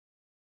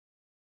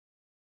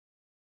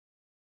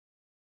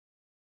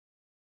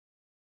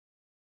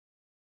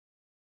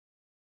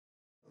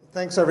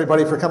Thanks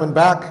everybody for coming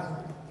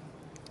back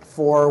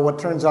for what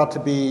turns out to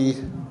be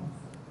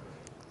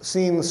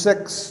Scene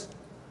 6,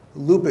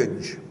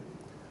 Loopage.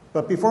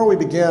 But before we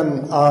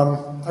begin,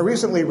 I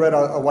recently read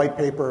a white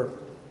paper,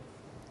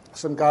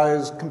 some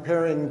guys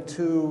comparing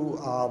two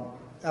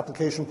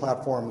application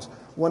platforms,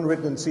 one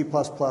written in C++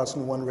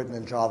 and one written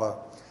in Java.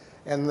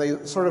 And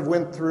they sort of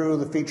went through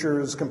the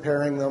features,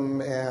 comparing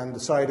them, and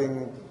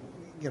deciding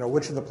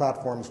which of the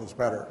platforms was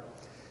better.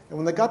 And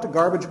when they got to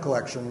garbage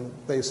collection,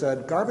 they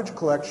said garbage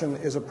collection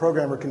is a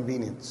programmer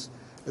convenience.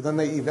 And then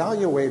they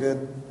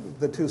evaluated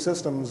the two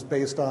systems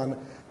based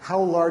on how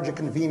large a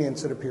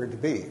convenience it appeared to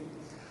be.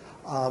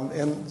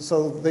 And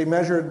so they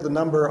measured the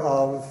number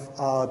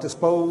of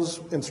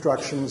dispose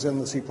instructions in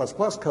the C++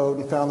 code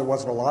and found there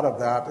wasn't a lot of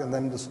that, and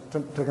then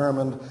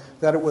determined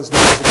that it was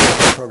not a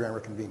significant programmer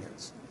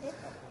convenience,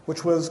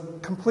 which was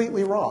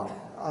completely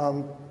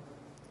wrong.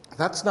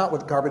 That's not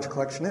what garbage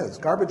collection is.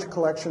 Garbage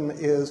collection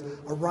is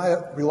a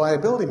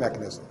reliability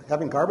mechanism.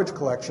 Having garbage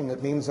collection,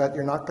 it means that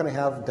you're not going to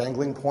have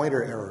dangling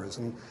pointer errors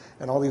and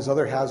all these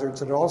other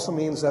hazards. And it also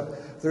means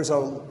that there's a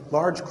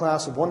large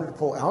class of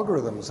wonderful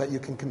algorithms that you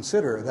can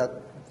consider that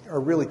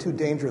are really too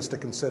dangerous to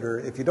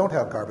consider if you don't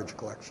have garbage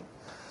collection.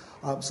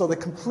 So they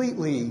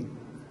completely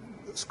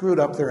screwed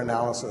up their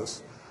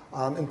analysis.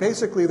 And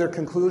basically their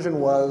conclusion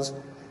was,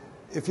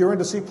 if you're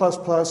into C++,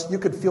 you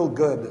could feel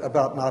good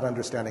about not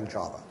understanding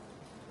Java.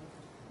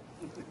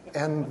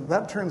 And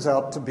that turns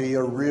out to be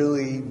a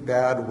really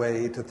bad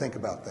way to think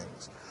about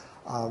things.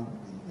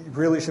 You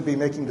really should be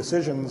making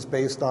decisions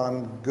based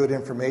on good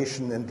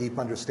information and deep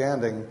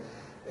understanding,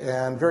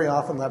 and very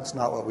often that's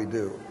not what we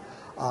do.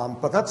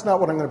 But that's not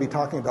what I'm going to be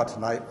talking about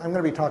tonight. I'm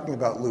going to be talking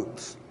about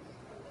loops.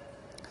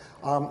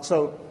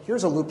 So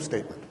here's a loop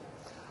statement.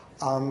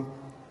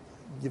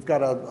 You've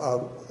got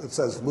it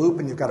says loop,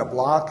 and you've got a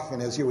block,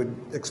 and as you would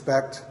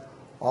expect,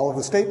 all of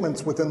the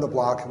statements within the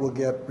block will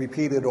get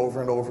repeated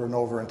over and over and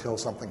over until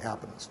something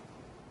happens.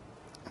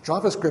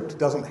 JavaScript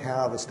doesn't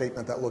have a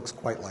statement that looks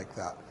quite like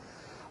that,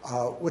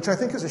 which I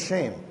think is a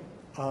shame.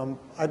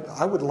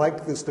 I would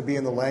like this to be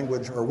in the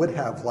language, or would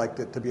have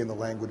liked it to be in the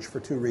language, for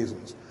two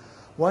reasons.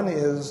 One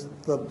is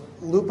the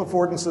loop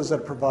affordances that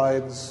it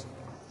provides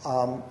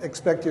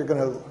expect you're going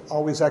to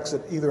always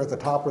exit either at the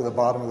top or the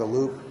bottom of the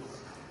loop.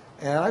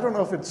 And I don't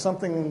know if it's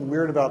something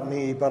weird about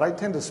me, but I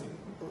tend to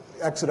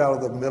exit out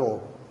of the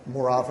middle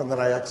more often than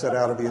I exit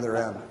out of either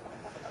end.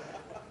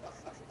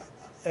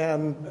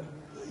 And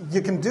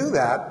you can do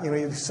that,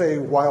 you say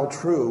while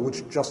true,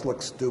 which just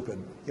looks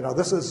stupid.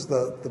 This is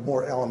the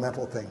more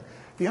elemental thing.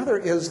 The other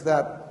is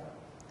that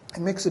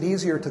it makes it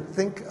easier to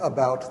think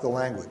about the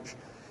language.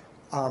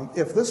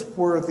 If this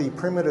were the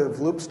primitive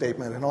loop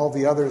statement and all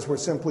the others were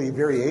simply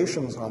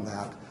variations on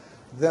that,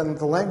 then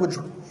the language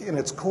in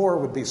its core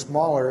would be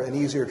smaller and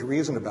easier to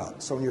reason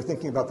about. So when you're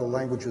thinking about the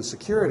language's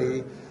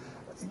security,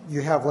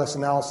 you have less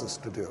analysis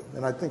to do,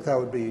 and I think that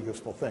would be a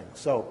useful thing.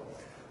 So,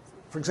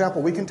 for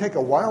example, we can take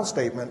a while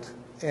statement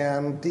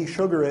and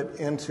desugar it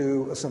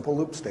into a simple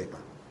loop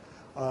statement.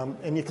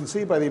 And you can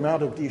see by the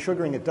amount of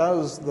desugaring it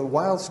does, the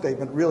while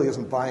statement really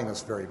isn't buying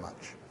us very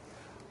much.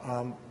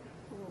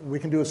 We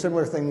can do a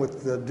similar thing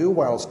with the do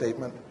while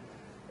statement,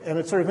 and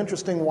it's sort of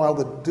interesting, while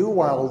the do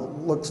while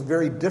looks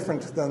very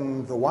different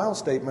than the while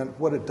statement,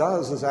 what it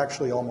does is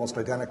actually almost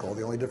identical.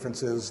 The only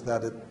difference is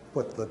that it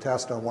put the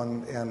test on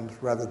one end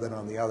rather than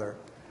on the other.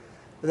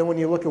 And then when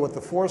you look at what the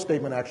for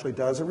statement actually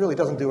does, it really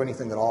doesn't do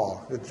anything at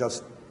all. It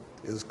just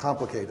is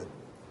complicated.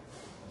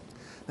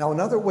 Now,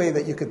 another way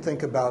that you could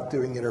think about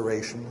doing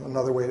iteration,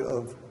 another way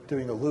of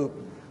doing a loop,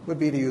 would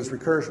be to use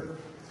recursion.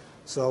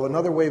 So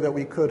another way that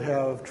we could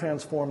have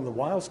transformed the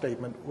while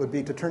statement would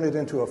be to turn it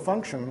into a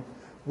function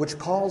which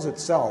calls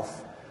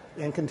itself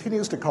and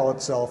continues to call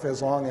itself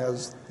as long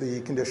as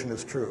the condition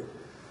is true,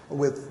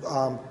 with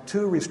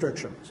two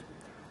restrictions.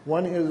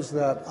 One is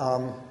that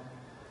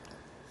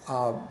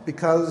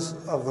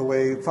because of the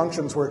way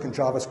functions work in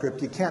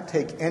JavaScript, you can't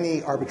take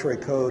any arbitrary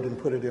code and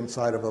put it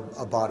inside of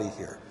a body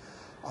here.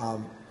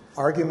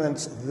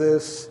 Arguments,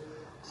 this,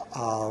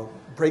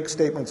 break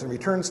statements, and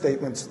return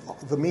statements,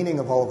 the meaning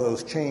of all of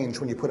those change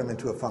when you put them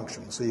into a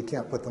function, so you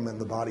can't put them in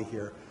the body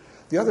here.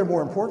 The other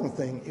more important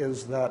thing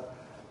is that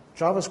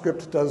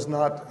JavaScript does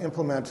not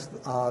implement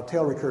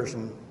tail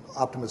recursion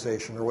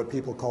optimization, or what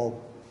people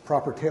call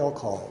proper tail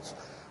calls.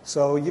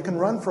 So you can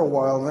run for a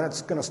while, and then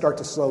it's going to start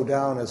to slow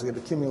down as it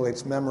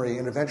accumulates memory,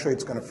 and eventually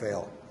it's going to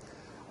fail.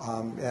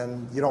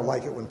 And you don't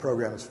like it when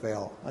programs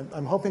fail.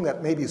 I'm hoping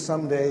that maybe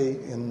someday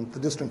in the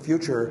distant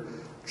future,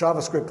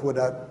 JavaScript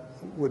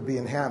would be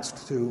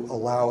enhanced to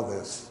allow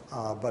this,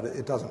 but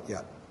it doesn't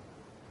yet.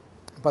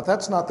 But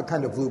that's not the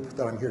kind of loop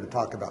that I'm here to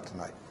talk about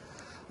tonight.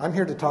 I'm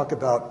here to talk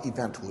about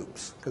event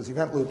loops, because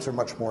event loops are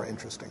much more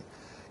interesting.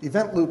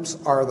 Event loops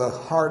are the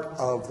heart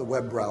of the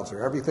web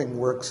browser. Everything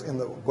works in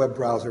the web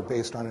browser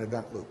based on an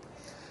event loop.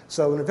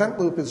 So an event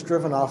loop is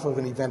driven off of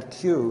an event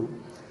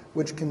queue,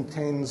 which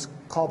contains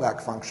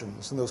callback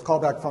functions. And those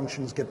callback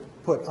functions get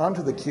put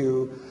onto the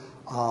queue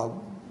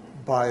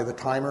by the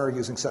timer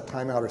using set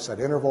timeout or set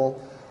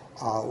interval,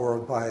 or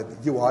by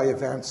UI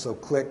events, so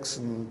clicks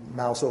and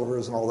mouse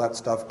overs and all that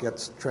stuff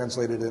gets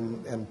translated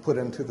in and put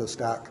into the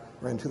stack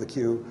or into the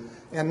queue,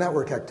 and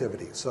network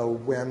activity. So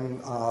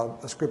when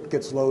a script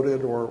gets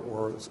loaded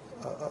or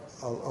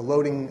a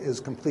loading is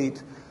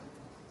complete,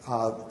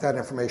 that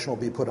information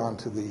will be put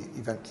onto the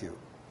event queue.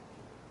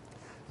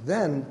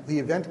 Then the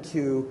event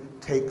queue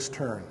takes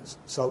turns.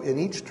 So in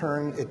each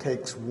turn, it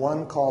takes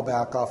one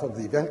callback off of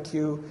the event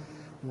queue,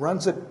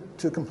 runs it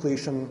to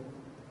completion,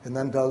 and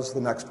then does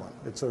the next one.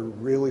 It's a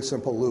really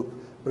simple loop,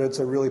 but it's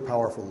a really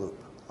powerful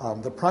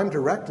loop. The prime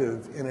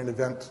directive in an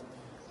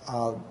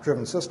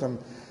event-driven system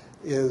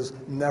is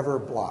never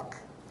block.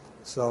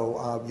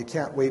 So you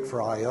can't wait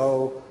for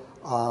I/O,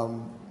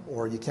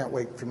 or you can't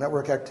wait for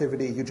network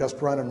activity. You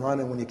just run, and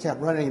when you can't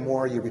run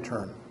anymore, you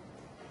return.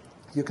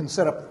 You can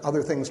set up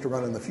other things to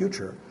run in the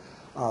future,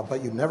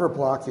 but you never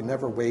block, you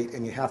never wait,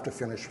 and you have to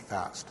finish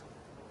fast.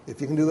 If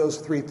you can do those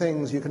three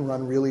things, you can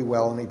run really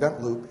well in an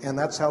event loop, and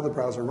that's how the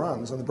browser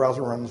runs, and the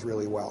browser runs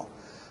really well.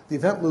 The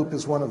event loop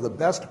is one of the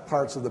best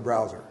parts of the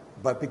browser,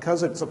 but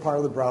because it's a part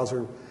of the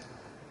browser,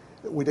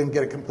 we didn't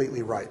get it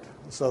completely right.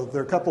 So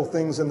there are a couple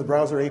things in the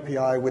browser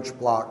API which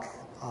block,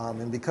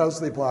 and because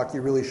they block,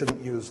 you really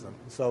shouldn't use them.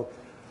 So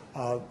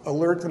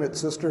alert and its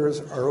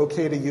sisters are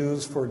okay to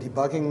use for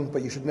debugging,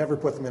 but you should never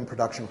put them in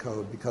production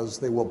code because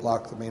they will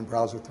block the main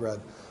browser thread.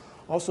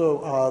 Also,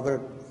 the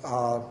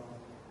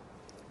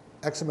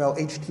XML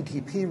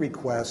HTTP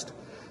request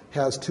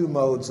has two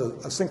modes,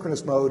 a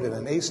synchronous mode and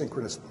an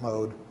asynchronous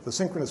mode. The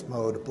synchronous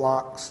mode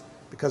blocks.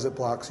 Because it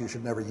blocks, you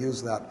should never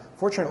use that.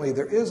 Fortunately,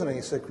 there is an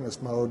asynchronous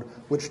mode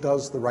which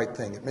does the right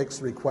thing. It makes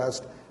the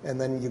request,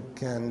 and then you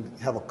can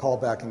have a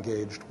callback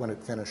engaged when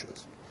it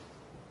finishes.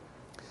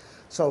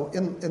 So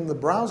in the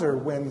browser,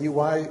 when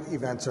UI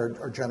events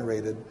are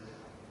generated,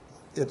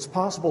 it's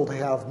possible to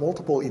have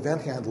multiple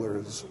event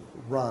handlers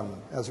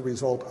run as a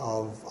result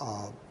of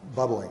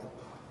bubbling.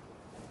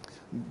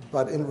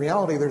 But in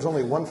reality, there's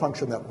only one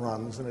function that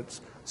runs, and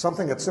it's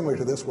something that's similar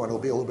to this one. It'll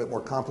be a little bit more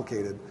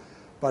complicated.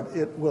 But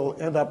it will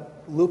end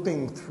up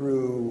looping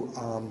through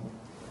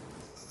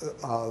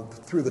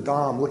the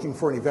DOM, looking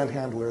for an event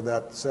handler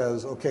that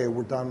says, okay,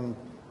 we're done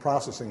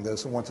processing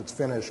this, and once it's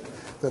finished,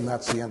 then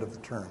that's the end of the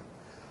turn.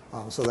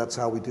 So that's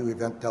how we do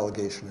event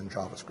delegation in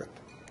JavaScript.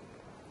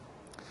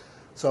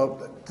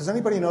 So does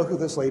anybody know who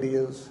this lady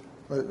is?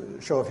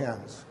 Show of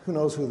hands. Who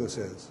knows who this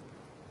is?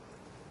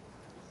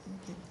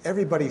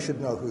 Everybody should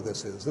know who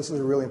this is. This is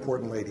a really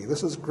important lady.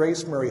 This is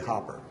Grace Murray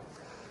Hopper.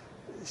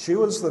 She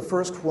was the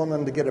first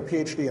woman to get a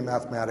PhD in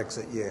mathematics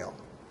at Yale,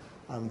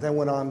 then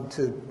went on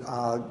to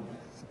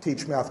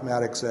teach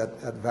mathematics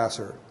at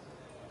Vassar.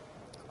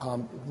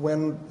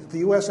 When the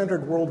US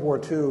entered World War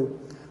II,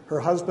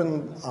 her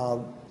husband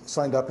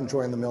signed up and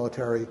joined the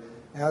military,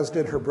 as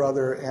did her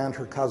brother and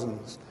her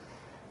cousins.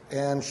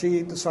 And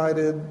she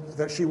decided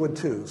that she would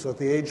too. So at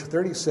the age of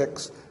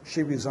 36,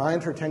 she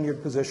resigned her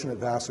tenured position at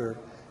Vassar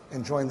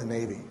and joined the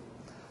Navy.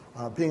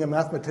 Being a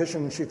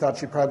mathematician, she thought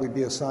she'd probably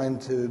be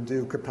assigned to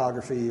do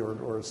cryptography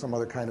or some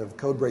other kind of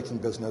code-breaking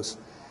business.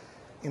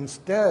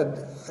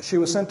 Instead, she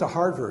was sent to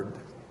Harvard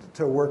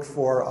to work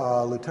for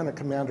Lieutenant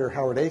Commander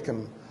Howard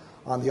Aiken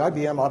on the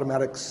IBM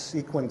automatic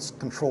sequence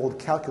controlled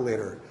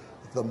calculator,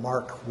 the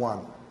Mark I.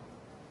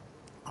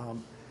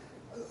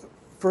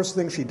 First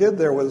thing she did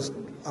there was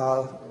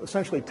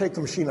essentially take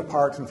the machine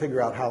apart and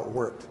figure out how it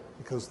worked,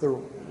 because there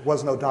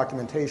was no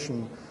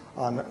documentation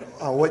on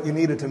what you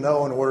needed to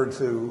know in order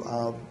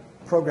to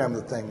program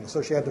the thing.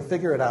 So she had to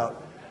figure it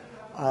out.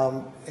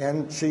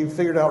 And she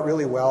figured it out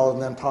really well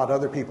and then taught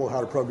other people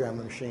how to program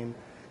the machine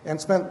and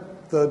spent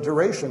the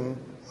duration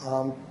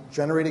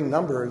generating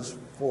numbers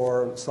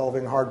for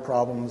solving hard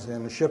problems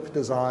in ship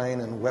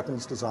design and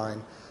weapons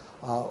design,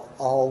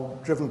 all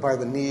driven by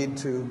the need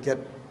to get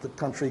the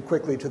country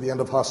quickly to the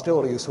end of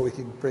hostilities so we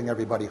could bring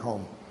everybody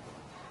home.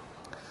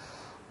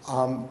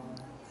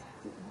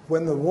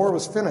 When the war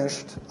was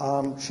finished,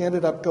 she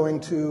ended up going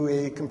to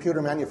a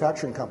computer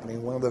manufacturing company,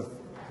 one of the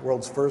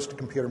world's first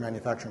computer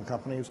manufacturing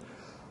companies,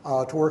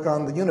 to work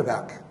on the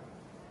UNIVAC.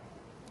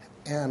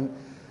 And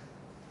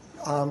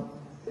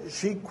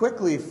she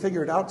quickly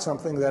figured out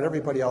something that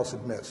everybody else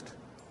had missed.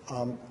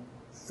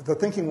 The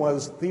thinking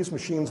was these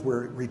machines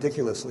were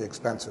ridiculously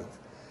expensive,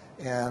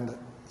 and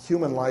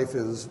human life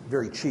is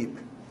very cheap.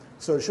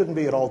 So it shouldn't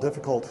be at all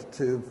difficult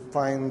to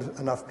find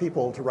enough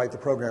people to write the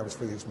programs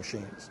for these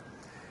machines.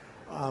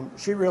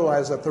 She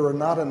realized that there are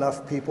not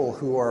enough people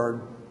who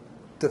are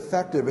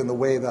defective in the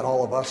way that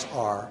all of us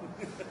are,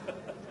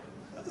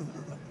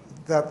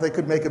 that they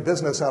could make a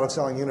business out of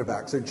selling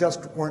UNIVACs. They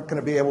just weren't going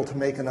to be able to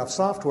make enough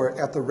software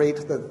at the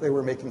rate that they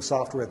were making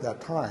software at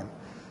that time.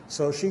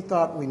 So she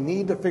thought we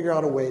need to figure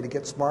out a way to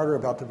get smarter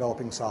about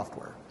developing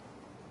software.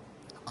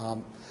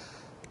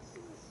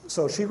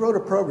 So she wrote a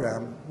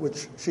program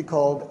which she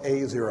called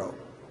A0.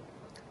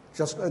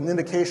 Just an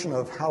indication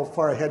of how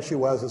far ahead she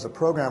was as a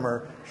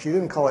programmer. She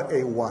didn't call it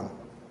A1.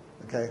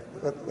 Okay?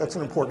 That's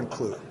an important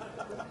clue.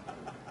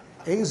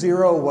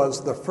 A0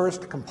 was the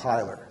first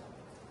compiler.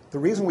 The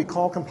reason we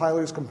call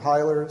compilers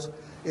compilers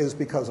is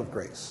because of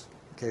Grace.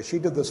 Okay, she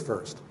did this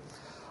first.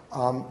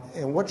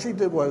 And what she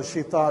did was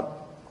she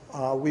thought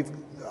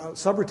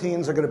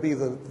subroutines are going to be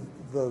the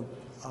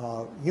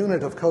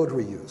unit of code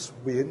reuse.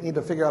 We need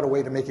to figure out a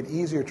way to make it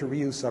easier to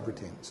reuse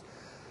subroutines.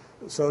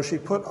 So she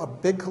put a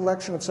big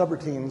collection of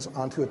subroutines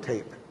onto a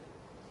tape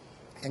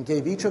and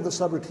gave each of the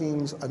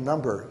subroutines a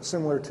number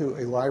similar to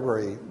a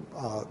library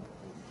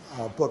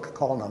book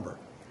call number.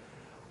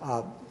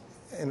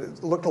 And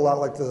it looked a lot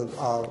like the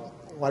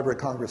Library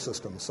of Congress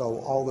system. So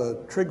all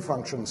the trig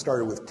functions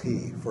started with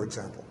T, for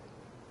example.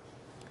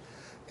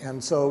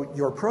 And so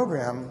your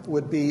program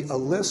would be a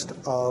list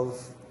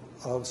of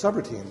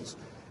subroutines,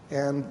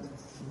 and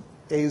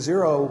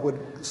A0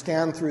 would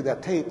scan through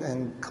that tape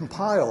and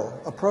compile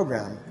a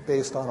program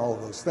based on all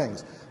of those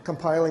things,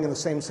 compiling in the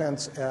same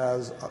sense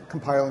as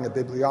compiling a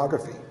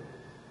bibliography,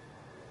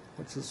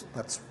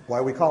 that's why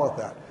we call it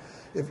that.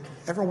 If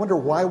ever wonder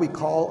why we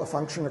call a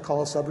function or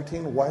call a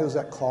subroutine, why does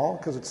that call?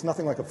 Because it's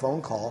nothing like a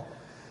phone call.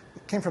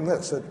 It came from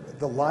this,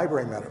 the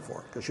library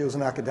metaphor, because she was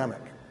an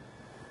academic.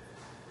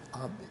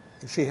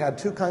 She had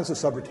two kinds of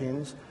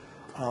subroutines,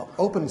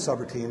 open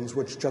subroutines,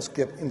 which just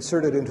get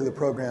inserted into the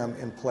program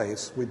in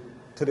place.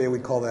 Today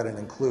we'd call that an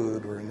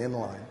include or an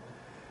inline.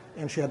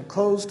 And she had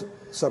closed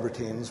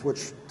subroutines,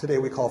 which today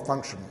we call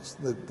functions.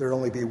 There'd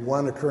only be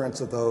one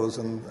occurrence of those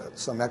and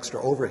some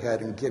extra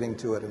overhead in getting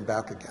to it and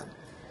back again.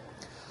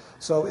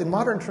 So in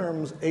modern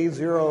terms,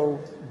 A0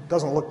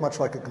 doesn't look much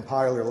like a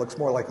compiler. It looks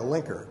more like a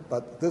linker.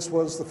 But this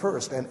was the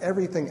first, and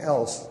everything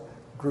else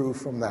grew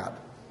from that.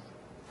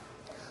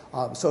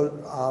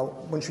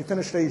 When she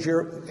finished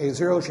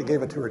A0, she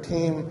gave it to her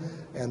team,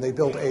 and they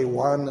built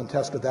A1 and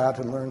tested that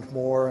and learned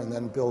more, and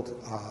then built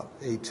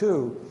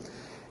A2.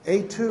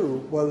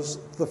 A2 was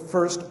the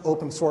first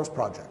open source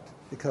project,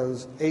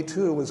 because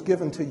A2 was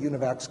given to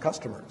Univac's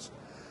customers.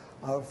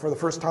 For the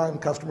first time,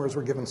 customers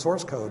were given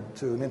source code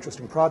to an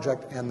interesting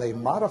project, and they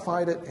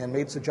modified it and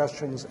made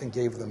suggestions and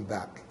gave them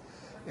back.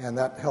 And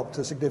that helped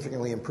to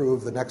significantly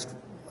improve the next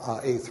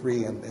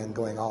A3 and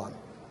going on.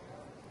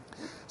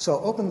 So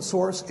open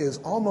source is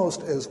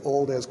almost as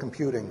old as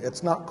computing.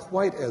 It's not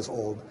quite as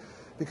old,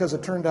 because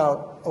it turned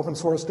out open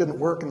source didn't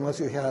work unless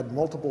you had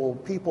multiple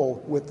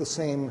people with the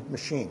same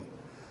machine.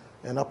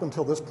 And up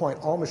until this point,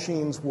 all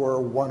machines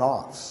were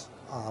one-offs.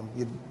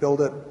 You'd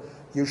build it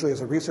usually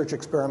as a research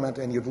experiment,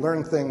 and you'd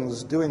learn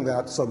things doing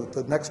that so that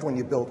the next one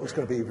you built was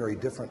going to be very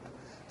different.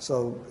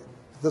 So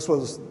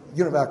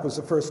Univac was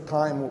the first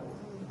time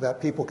that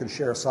people could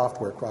share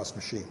software across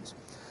machines.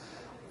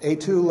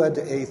 A2 led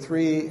to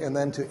A3 and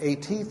then to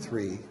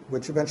AT3,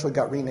 which eventually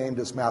got renamed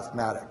as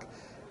Mathematic.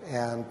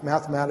 And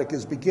Mathematic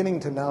is beginning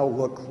to now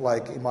look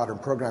like a modern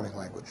programming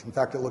language. In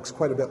fact, it looks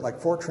quite a bit like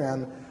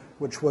Fortran,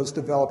 which was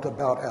developed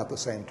about at the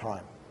same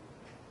time.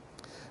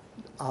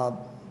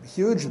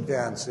 Huge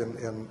advance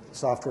in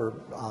software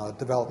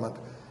development.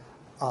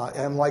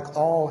 And like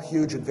all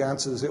huge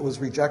advances, it was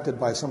rejected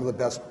by some of the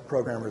best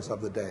programmers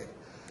of the day,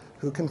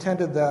 who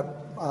contended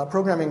that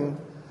programming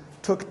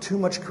took too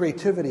much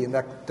creativity and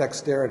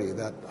dexterity,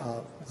 that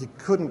you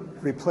couldn't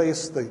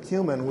replace the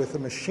human with a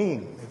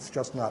machine. It's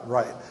just not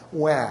right.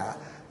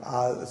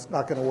 It's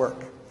not going to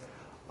work.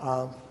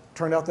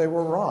 Turned out they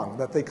were wrong,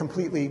 that they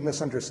completely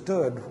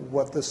misunderstood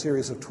what this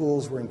series of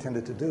tools were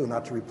intended to do,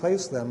 not to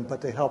replace them, but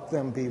to help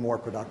them be more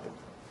productive.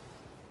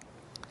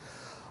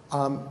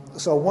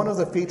 So one of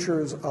the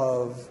features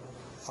of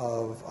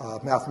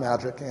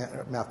Mathematic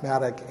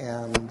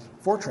and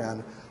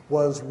Fortran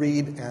was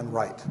read and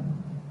write.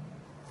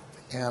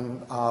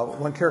 And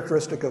one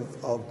characteristic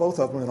of both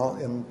of them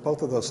in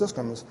both of those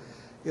systems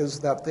is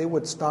that they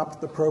would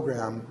stop the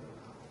program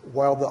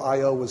while the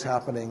I.O. was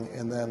happening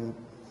and then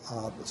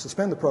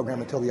suspend the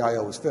program until the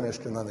I.O. was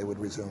finished, and then they would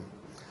resume.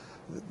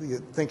 The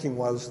thinking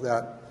was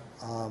that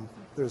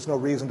there's no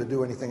reason to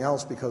do anything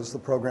else because the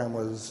program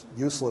was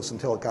useless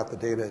until it got the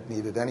data it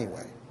needed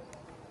anyway.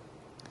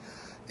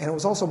 And it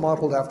was also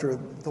modeled after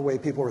the way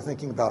people were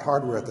thinking about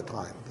hardware at the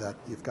time, that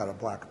you've got a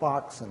black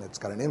box, and it's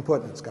got an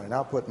input, and it's got an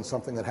output, and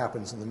something that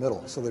happens in the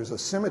middle. So there's a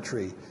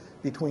symmetry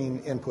between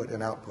input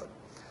and output.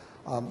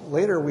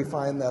 Later, we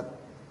find that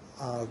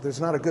there's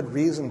not a good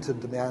reason to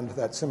demand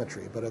that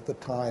symmetry, but at the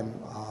time,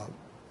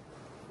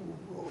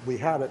 we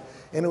had it,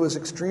 and it was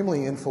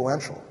extremely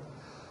influential.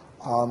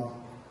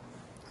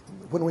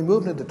 When we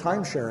moved into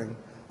time sharing,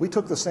 we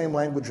took the same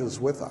languages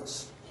with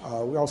us.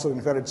 We also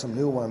invented some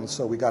new ones,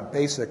 so we got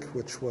BASIC,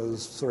 which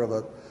was sort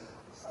of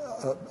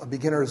a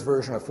beginner's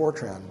version of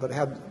Fortran, but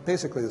had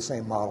basically the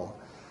same model.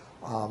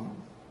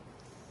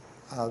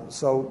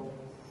 So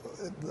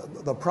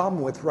the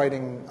problem with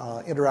writing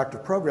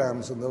interactive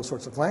programs in those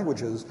sorts of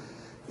languages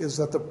is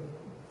that the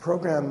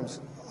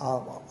programs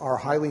are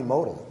highly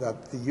modal,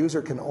 that the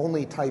user can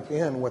only type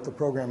in what the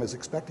program is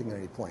expecting at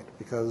any point,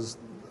 because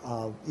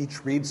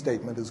each read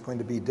statement is going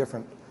to be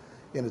different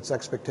in its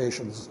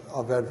expectations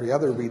of every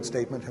other read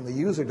statement, and the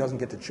user doesn't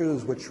get to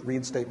choose which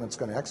read statement it's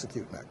going to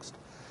execute next.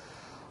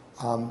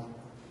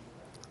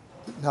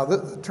 Now,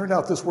 it turned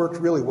out this worked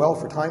really well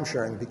for time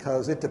sharing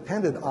because it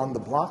depended on the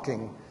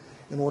blocking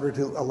in order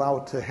to allow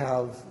it to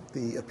have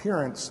the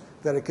appearance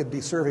that it could be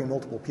serving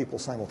multiple people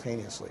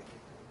simultaneously.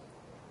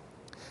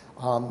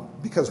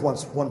 Because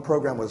once one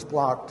program was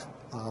blocked,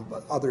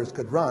 others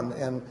could run,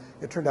 and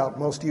it turned out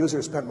most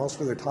users spent most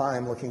of their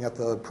time looking at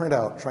the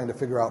printout trying to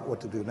figure out what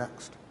to do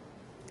next.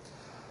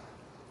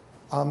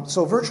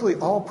 So virtually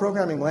all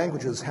programming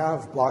languages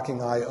have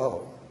blocking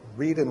I/O,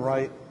 read and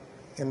write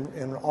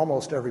in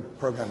almost every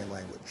programming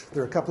language.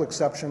 There are a couple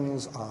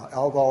exceptions.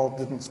 Algol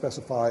didn't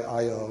specify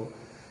I/O,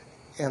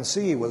 and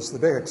C was the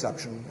big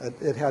exception.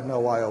 It had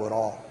no I/O at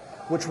all,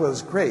 which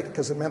was great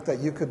because it meant that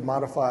you could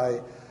modify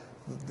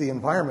the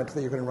environment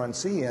that you're going to run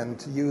C in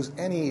to use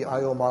any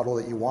I/O model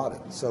that you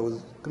wanted. So it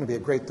was going to be a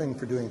great thing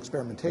for doing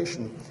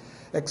experimentation,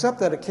 except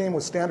that it came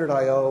with standard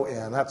I/O,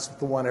 and that's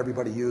the one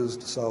everybody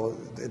used, so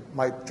it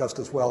might just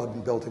as well have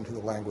been built into the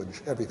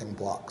language. Everything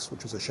blocks,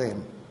 which is a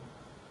shame.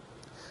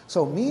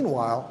 So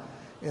meanwhile,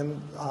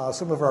 in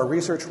some of our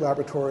research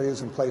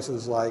laboratories in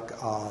places like,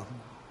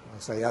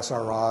 say,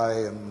 SRI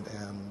and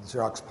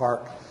Xerox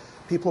PARC,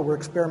 people were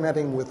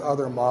experimenting with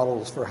other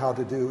models for how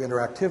to do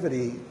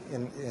interactivity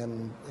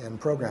in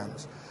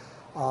programs.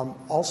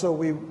 Also,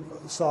 we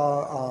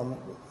saw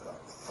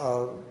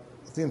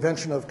the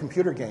invention of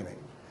computer gaming.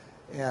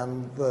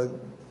 And the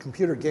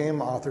computer game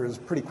authors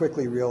pretty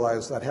quickly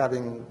realized that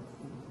having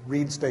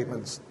read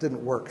statements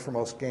didn't work for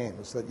most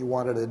games, that you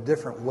wanted a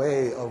different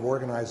way of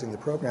organizing the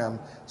program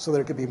so that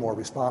it could be more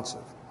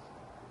responsive.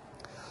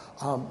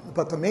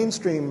 But the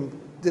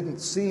mainstream didn't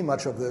see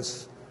much of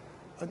this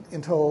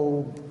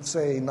until,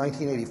 say,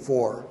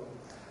 1984,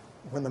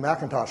 when the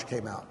Macintosh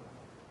came out.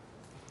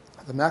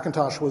 The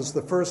Macintosh was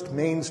the first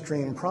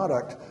mainstream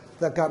product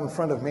that got in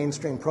front of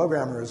mainstream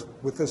programmers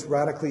with this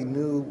radically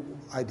new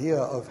idea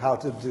of how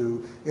to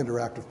do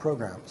interactive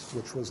programs,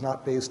 which was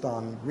not based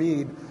on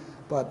read,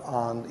 but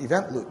on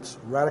event loops,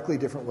 radically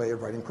different way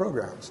of writing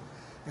programs.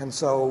 And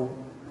so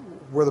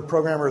were the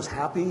programmers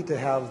happy to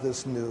have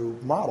this new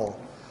model?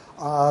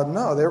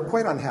 No, they were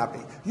quite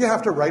unhappy. You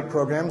have to write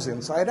programs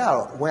inside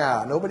out.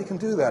 Wow, nobody can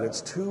do that.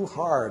 It's too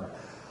hard.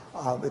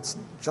 It's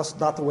just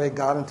not the way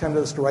God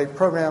intended us to write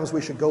programs.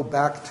 We should go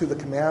back to the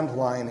command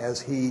line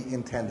as he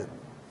intended.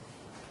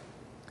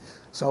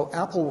 So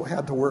Apple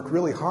had to work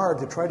really hard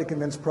to try to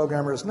convince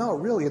programmers, no,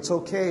 really, it's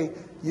okay.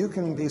 You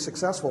can be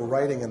successful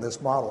writing in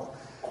this model.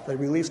 They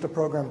released a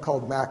program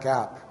called Mac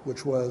App,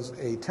 which was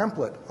a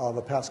template of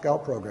a Pascal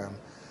program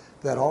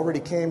that already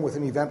came with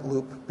an event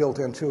loop built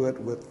into it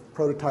with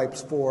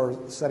prototypes for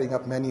setting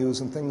up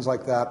menus and things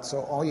like that.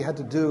 So all you had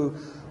to do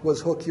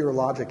was hook your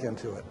logic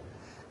into it.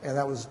 And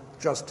that was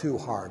just too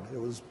hard. It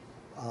was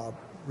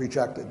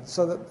rejected.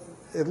 So that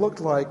it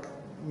looked like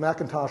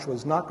Macintosh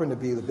was not going to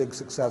be the big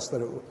success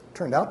that it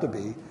turned out to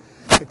be,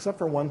 except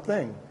for one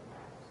thing,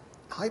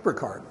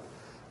 HyperCard.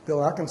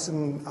 Bill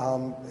Atkinson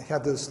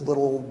had this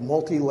little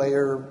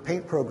multi-layer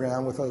paint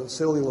program with a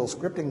silly little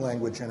scripting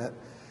language in it,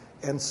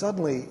 and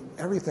suddenly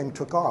everything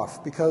took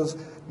off because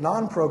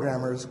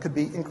non-programmers could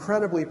be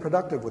incredibly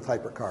productive with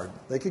HyperCard.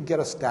 They could get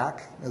a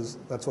stack, as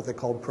that's what they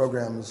called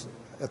programs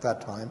at that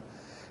time,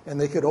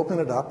 and they could open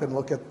it up and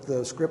look at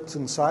the scripts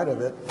inside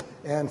of it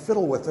and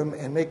fiddle with them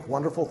and make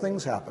wonderful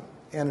things happen.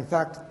 And in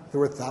fact, there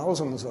were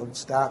thousands of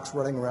stacks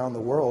running around the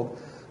world,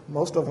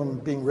 most of them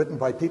being written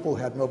by people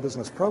who had no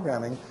business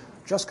programming,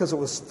 just because it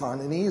was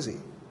fun and easy.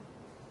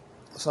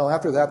 So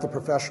after that, the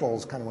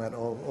professionals kind of went,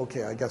 oh,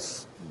 okay, I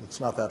guess it's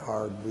not that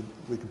hard.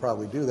 We could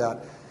probably do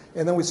that.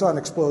 And then we saw an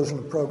explosion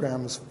of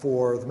programs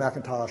for the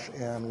Macintosh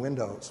and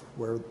Windows,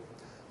 where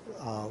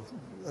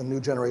a new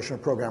generation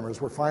of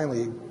programmers were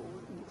finally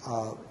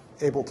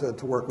able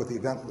to work with the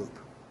event loop.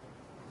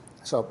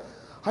 So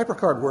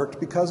HyperCard worked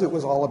because it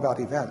was all about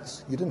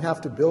events. You didn't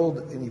have to build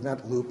an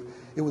event loop.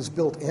 It was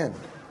built in.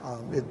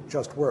 It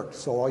just worked.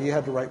 So all you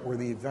had to write were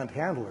the event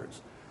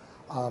handlers.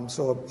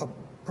 So a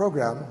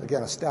program,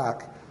 again, a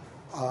stack,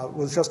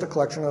 was just a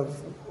collection of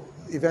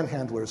event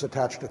handlers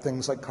attached to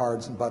things like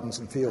cards and buttons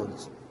and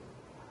fields.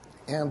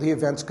 And the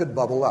events could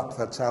bubble up.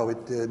 That's how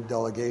it did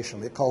delegation.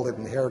 They called it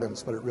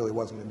inheritance, but it really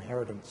wasn't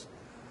inheritance.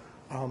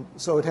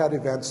 So it had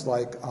events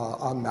like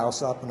on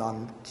mouse up and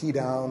on key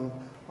down,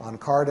 on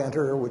card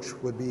enter, which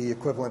would be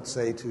equivalent,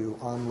 say, to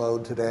on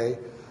load today,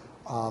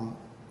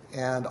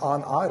 and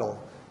on idle.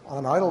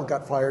 On idle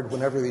got fired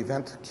whenever the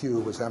event queue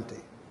was empty.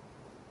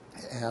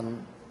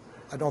 And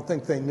I don't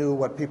think they knew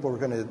what people were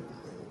going to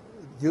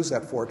use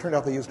that for. It turned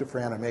out they used it for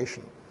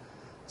animation.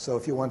 So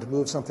if you wanted to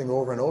move something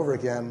over and over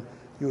again,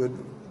 you would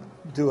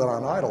do it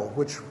on idle,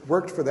 which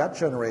worked for that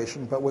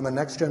generation. But when the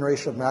next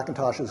generation of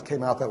Macintoshes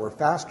came out that were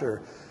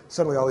faster,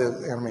 suddenly all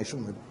the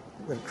animation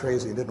went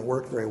crazy and didn't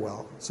work very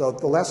well. So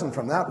the lesson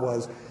from that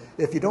was,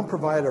 if you don't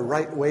provide a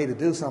right way to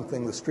do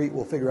something, the street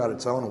will figure out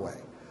its own way.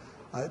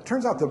 It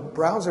turns out the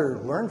browser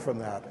learned from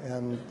that,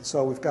 and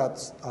so we've got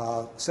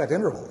set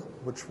interval,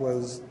 which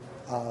was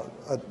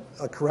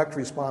a correct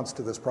response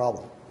to this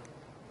problem.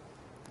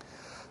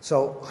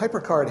 So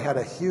HyperCard had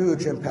a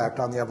huge impact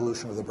on the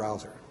evolution of the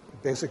browser.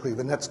 Basically,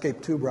 the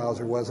Netscape 2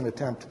 browser was an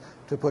attempt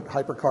to put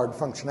HyperCard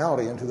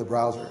functionality into the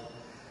browser.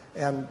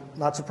 And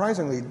not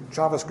surprisingly,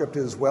 JavaScript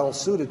is well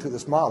suited to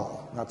this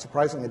model. Not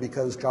surprisingly,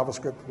 because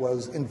JavaScript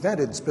was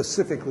invented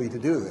specifically to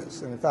do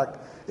this. And in fact,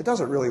 it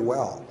does it really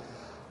well.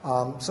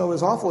 So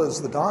as awful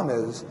as the DOM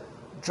is,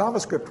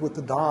 JavaScript with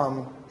the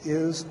DOM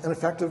is an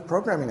effective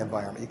programming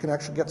environment. You can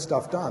actually get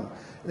stuff done.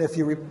 And if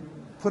you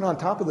put on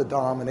top of the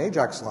DOM an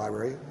AJAX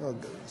library,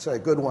 say a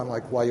good one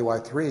like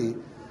YUI3,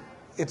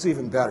 it's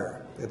even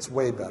better. It's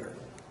way better.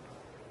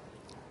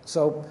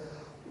 So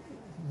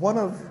one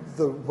of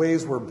the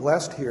ways we're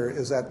blessed here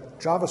is that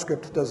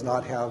JavaScript does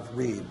not have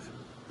read.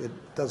 It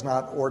does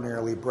not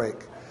ordinarily break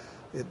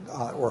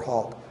or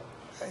halt.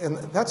 And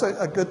that's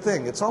a good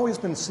thing. It's always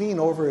been seen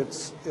over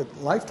its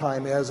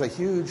lifetime as a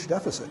huge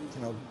deficit.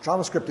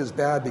 JavaScript is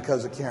bad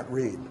because it can't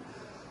read.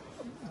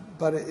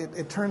 But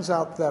it turns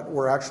out that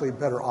we're actually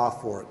better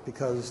off for it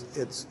because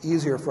it's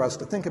easier for us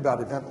to think about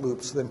event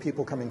loops than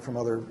people coming from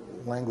other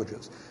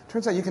languages. It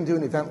turns out you can do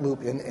an event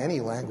loop in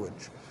any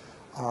language,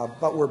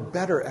 but we're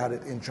better at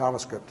it in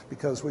JavaScript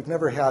because we've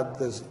never had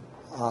this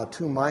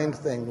two-mind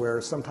thing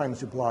where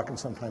sometimes you block and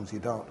sometimes you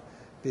don't.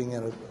 Being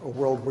in a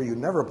world where you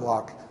never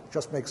block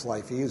just makes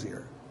life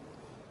easier.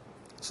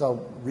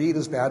 So read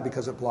is bad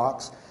because it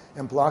blocks,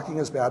 and blocking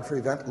is bad for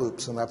event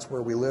loops, and that's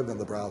where we live in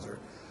the browser.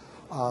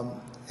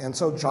 And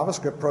so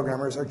JavaScript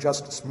programmers are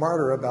just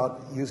smarter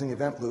about using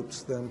event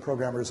loops than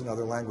programmers in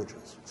other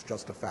languages. It's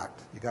just a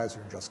fact. You guys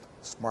are just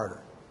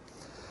smarter.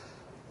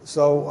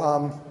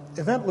 So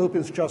event loop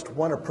is just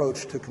one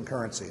approach to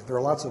concurrency. There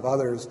are lots of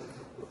others.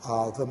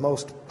 The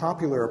most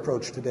popular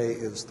approach today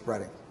is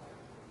threading.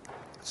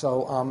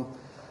 So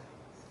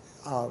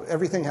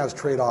everything has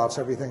trade-offs.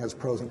 Everything has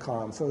pros and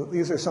cons. So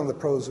these are some of the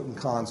pros and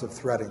cons of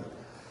threading.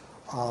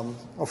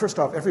 Well, first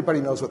off,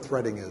 everybody knows what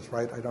threading is,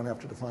 right? I don't have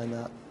to define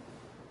that.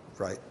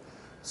 Right.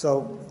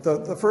 So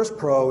the first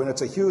pro, and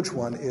it's a huge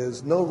one,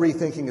 is no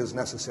rethinking is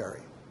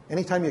necessary.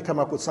 Anytime you come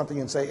up with something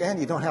and say, and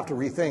you don't have to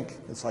rethink,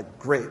 it's like,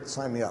 great,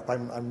 sign me up.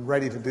 I'm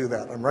ready to do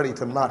that. I'm ready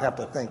to not have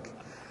to think.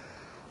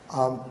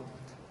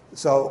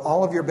 So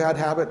all of your bad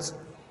habits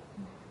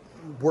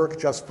work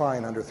just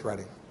fine under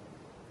threading.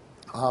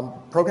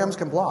 Programs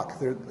can block.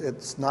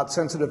 It's not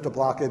sensitive to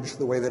blockage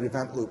the way that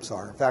event loops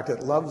are. In fact, it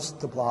loves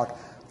to block.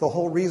 The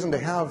whole reason to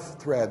have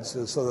threads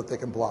is so that they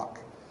can block.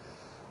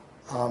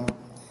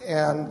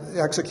 And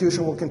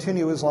execution will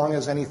continue as long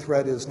as any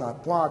thread is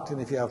not blocked. And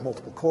if you have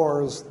multiple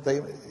cores,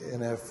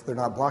 and if they're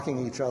not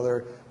blocking each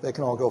other, they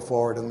can all go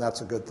forward, and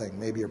that's a good thing.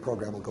 Maybe your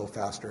program will go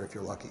faster if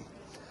you're lucky.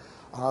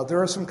 There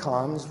are some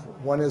cons.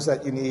 One is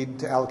that you need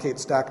to allocate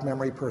stack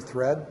memory per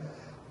thread.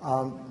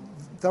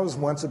 That was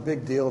once a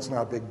big deal. It's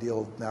not a big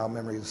deal now.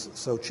 Memory is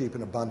so cheap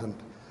and abundant.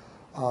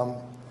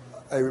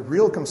 A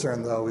real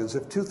concern, though, is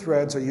if two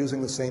threads are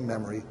using the same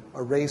memory,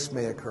 a race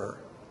may occur.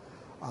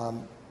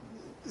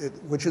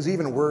 Which is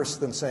even worse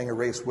than saying a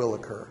race will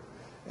occur.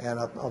 And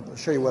I'll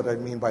show you what I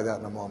mean by that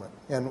in a moment.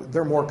 And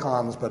there are more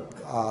cons, but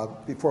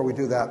before we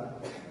do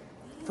that,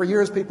 for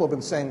years people have been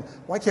saying,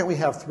 why can't we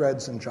have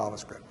threads in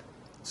JavaScript?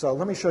 So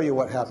let me show you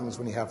what happens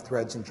when you have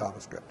threads in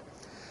JavaScript.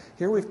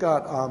 Here we've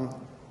got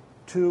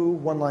two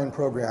one-line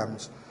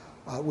programs,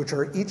 which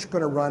are each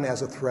going to run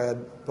as a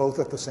thread, both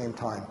at the same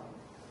time.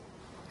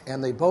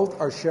 And they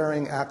both are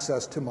sharing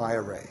access to my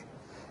array.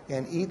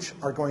 And each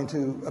are going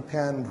to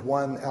append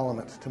one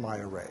element to my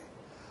array.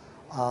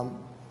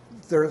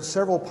 There are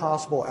several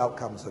possible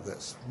outcomes of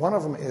this. One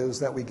of them is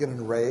that we get an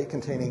array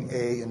containing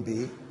A and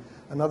B.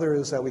 Another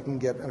is that we can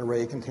get an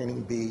array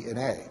containing B and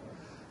A.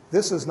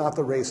 This is not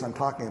the race I'm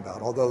talking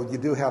about, although you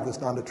do have this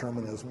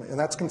non-determinism, and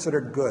that's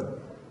considered good.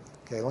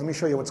 Okay, let me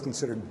show you what's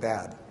considered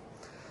bad.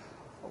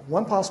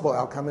 One possible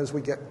outcome is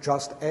we get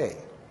just A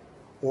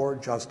or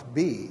just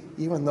B,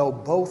 even though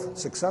both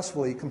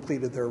successfully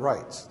completed their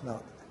writes.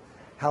 Now,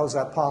 how is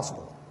that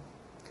possible?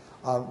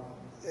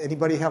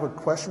 Anybody have a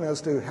question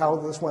as to how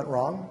this went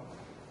wrong?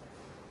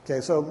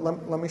 Okay, so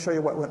let me show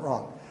you what went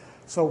wrong.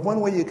 So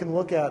one way you can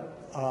look at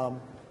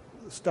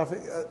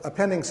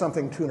appending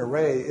something to an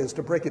array is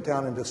to break it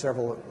down into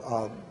several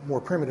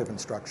more primitive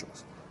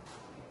instructions.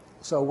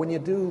 So when you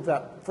do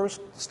that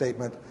first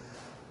statement,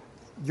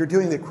 you're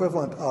doing the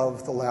equivalent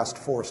of the last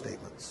four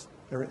statements.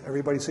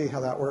 Everybody see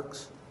how that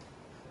works?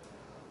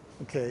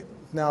 Okay,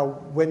 now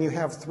when you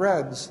have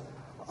threads,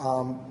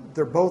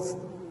 they're both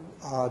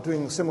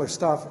doing similar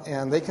stuff,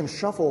 and they can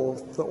shuffle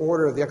the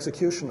order of the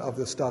execution of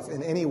this stuff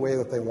in any way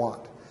that they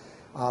want.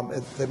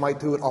 They might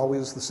do it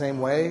always the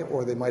same way,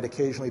 or they might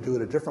occasionally do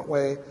it a different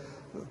way.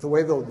 The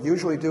way they'll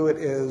usually do it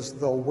is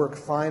they'll work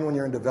fine when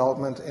you're in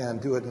development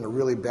and do it in a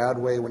really bad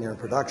way when you're in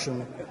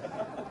production.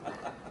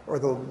 Or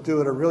they'll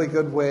do it a really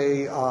good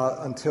way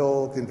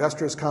until the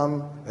investors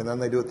come, and then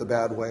they do it the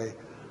bad way.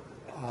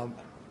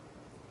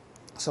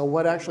 So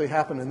what actually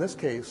happened in this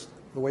case,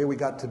 the way we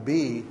got to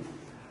B,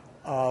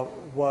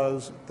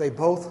 was they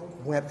both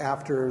went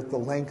after the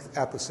length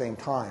at the same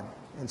time.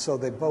 And so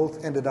they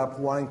both ended up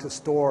wanting to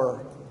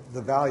store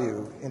the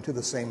value into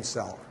the same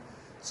cell.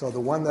 So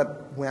the one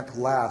that went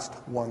last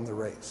won the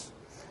race.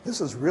 This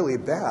is really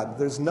bad.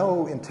 There's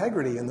no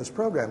integrity in this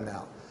program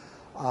now.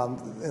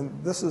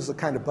 And this is the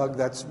kind of bug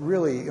that's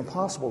really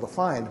impossible to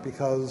find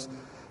because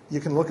you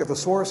can look at the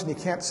source and you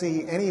can't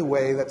see any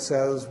way that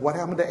says, what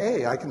happened to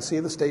A? I can see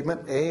the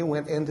statement A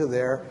went into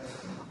there.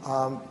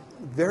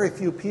 Very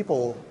few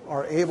people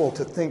are able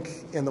to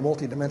think in the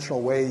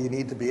multidimensional way you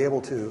need to be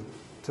able to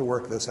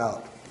work this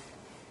out.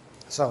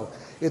 So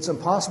it's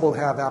impossible to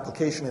have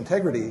application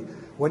integrity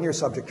when you're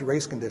subject to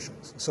race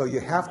conditions. So you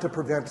have to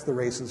prevent the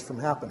races from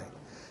happening.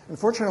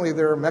 Unfortunately,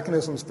 there are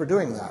mechanisms for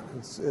doing that.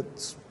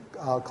 It's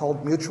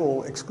called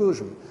mutual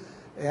exclusion.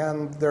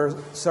 And there are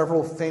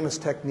several famous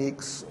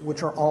techniques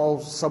which are all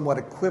somewhat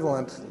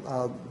equivalent.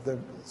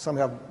 Some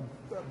have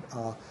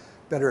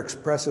better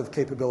expressive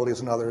capabilities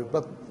than others,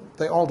 but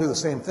they all do the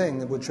same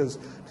thing, which is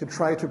to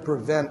try to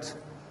prevent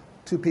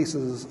two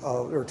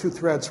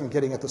threads from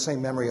getting at the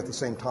same memory at the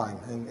same time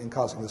and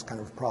causing this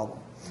kind of problem.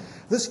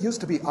 This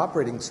used to be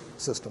operating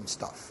system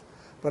stuff,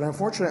 but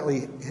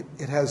unfortunately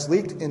it has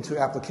leaked into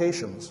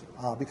applications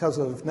because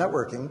of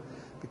networking,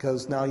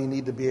 because now you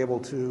need to be able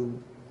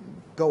to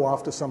go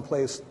off to some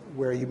place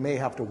where you may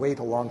have to wait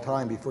a long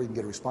time before you can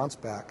get a response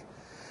back,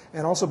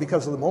 and also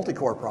because of the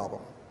multi-core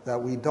problem,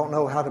 that we don't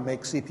know how to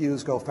make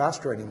CPUs go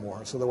faster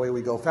anymore. So the way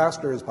we go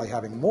faster is by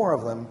having more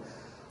of them,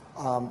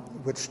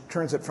 which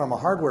turns it from a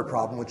hardware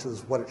problem, which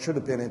is what it should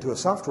have been, into a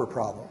software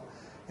problem.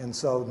 And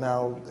so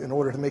now, in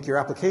order to make your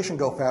application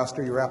go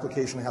faster, your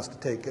application has to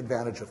take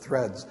advantage of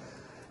threads.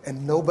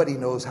 And nobody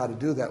knows how to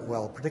do that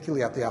well,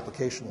 particularly at the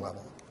application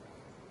level.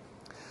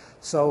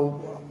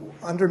 So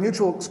under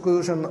mutual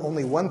exclusion,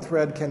 only one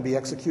thread can be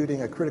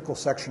executing a critical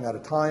section at a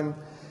time,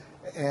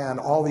 and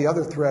all the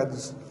other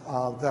threads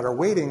that are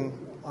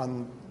waiting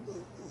on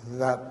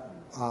that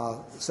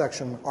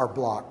section are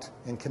blocked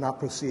and cannot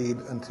proceed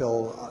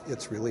until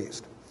it's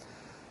released.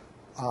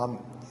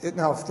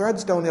 Now, if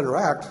threads don't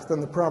interact,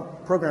 then the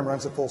program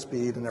runs at full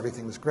speed and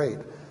everything is great.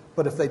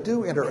 But if they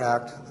do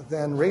interact,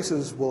 then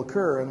races will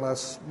occur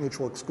unless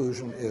mutual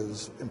exclusion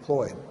is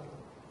employed.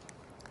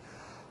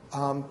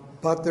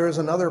 But there is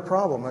another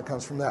problem that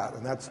comes from that,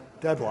 and that's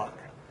deadlock.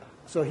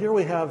 So here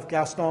we have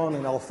Gaston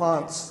and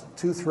Alphonse,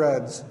 two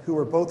threads, who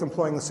are both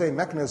employing the same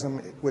mechanism,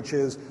 which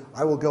is,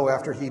 I will go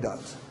after he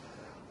does.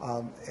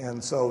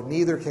 And so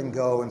neither can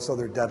go, and so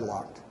they're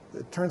deadlocked.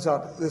 It turns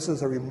out this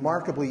is a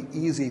remarkably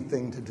easy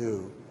thing to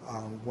do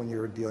when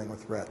you're dealing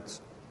with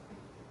threads.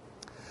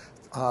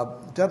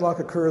 Deadlock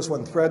occurs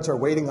when threads are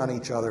waiting on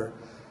each other,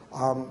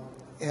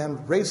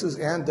 and races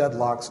and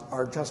deadlocks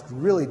are just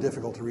really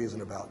difficult to reason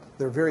about.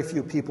 There are very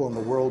few people in the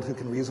world who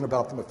can reason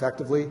about them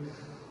effectively.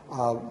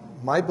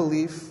 My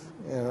belief,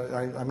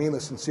 and I mean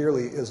this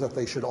sincerely, is that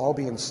they should all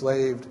be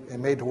enslaved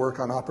and made to work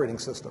on operating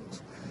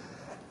systems.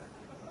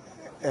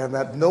 And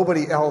that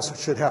nobody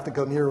else should have to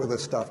go near with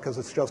this stuff because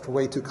it's just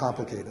way too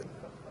complicated.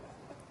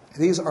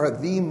 These are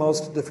the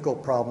most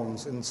difficult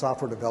problems in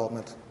software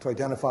development to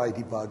identify,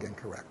 debug, and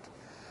correct.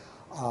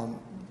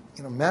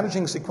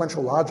 Managing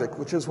sequential logic,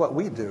 which is what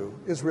we do,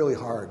 is really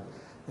hard.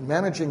 And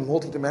managing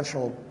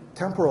multidimensional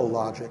temporal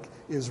logic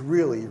is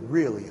really,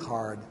 really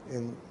hard.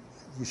 And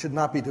you should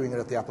not be doing it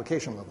at the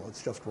application level.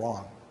 It's just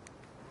wrong.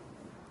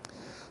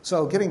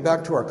 So getting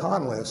back to our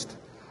con list,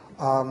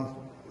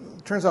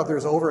 turns out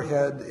there's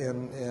overhead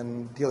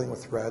in dealing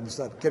with threads,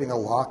 that getting a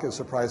lock is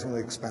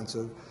surprisingly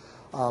expensive.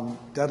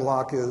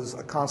 Deadlock is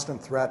a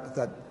constant threat,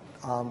 that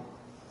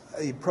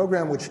a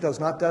program which does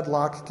not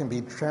deadlock can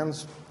be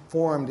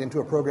transformed into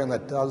a program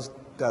that does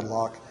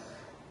deadlock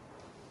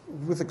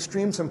with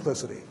extreme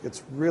simplicity.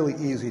 It's really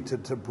easy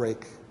to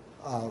break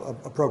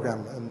a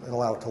program and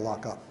allow it to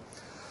lock up.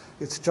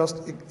 It's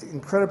just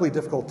incredibly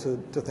difficult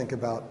to think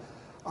about.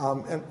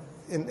 And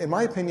in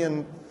my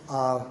opinion,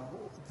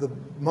 the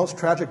most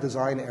tragic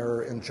design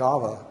error in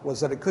Java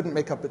was that it couldn't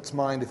make up its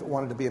mind if it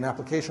wanted to be an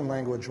application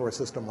language or a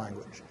system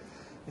language.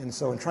 And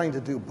so in trying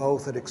to do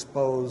both, it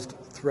exposed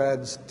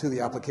threads to the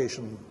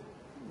application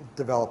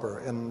developer,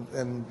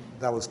 and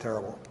that was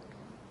terrible.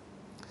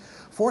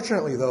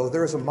 Fortunately, though,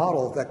 there is a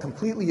model that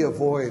completely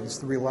avoids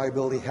the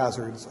reliability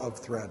hazards of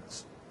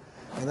threads.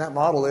 And that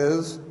model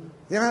is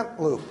the event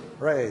loop.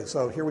 Hooray.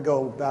 So here we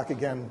go back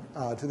again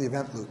to the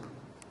event loop.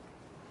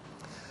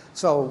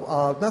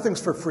 So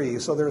nothing's for free,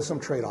 so there are some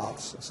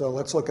trade-offs. So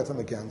let's look at them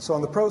again. So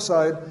on the pro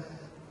side,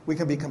 we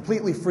can be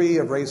completely free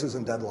of races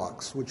and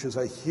deadlocks, which is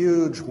a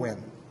huge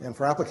win. And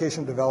for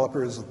application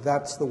developers,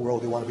 that's the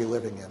world you want to be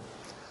living in.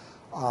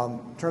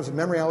 In terms of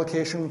memory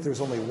allocation,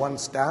 there's only one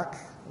stack,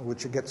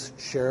 which it gets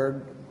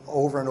shared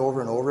over and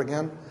over and over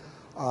again.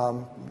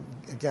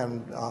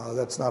 Again,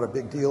 that's not a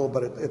big deal,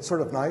 but it's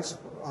sort of nice.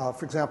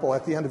 For example,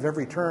 at the end of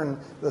every turn,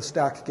 the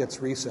stack gets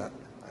reset.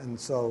 And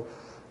so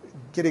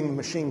getting the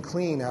machine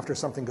clean after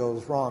something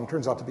goes wrong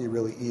turns out to be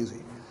really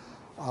easy.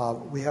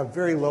 We have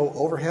very low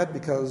overhead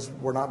because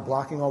we're not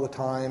blocking all the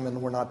time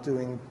and we're not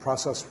doing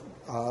process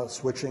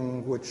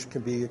switching, which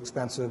can be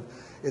expensive.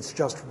 It's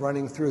just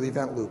running through the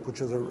event loop,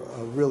 which is a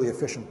really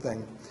efficient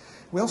thing.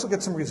 We also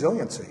get some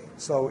resiliency.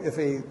 So if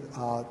a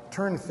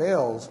turn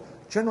fails,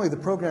 generally the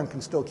program can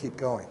still keep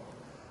going.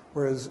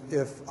 Whereas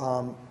if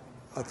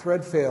a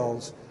thread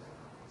fails,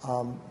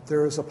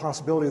 there is a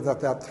possibility that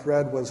that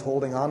thread was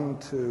holding on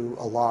to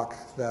a lock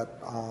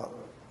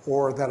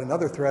or that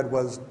another thread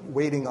was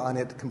waiting on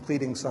it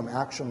completing some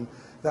action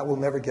that will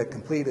never get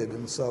completed,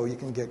 and so you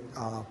can get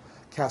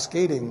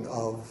cascading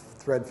of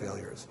thread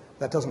failures.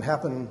 That doesn't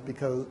happen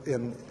because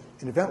in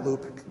event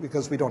loop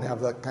because we don't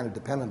have that kind of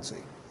dependency.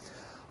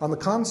 On the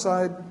con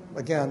side,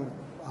 again,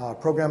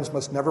 programs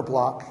must never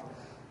block.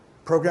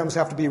 Programs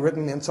have to be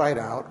written inside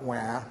out,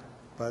 wah,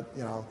 but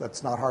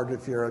that's not hard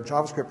if you're a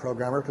JavaScript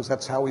programmer because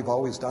that's how we've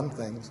always done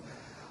things.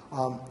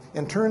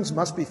 And turns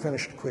must be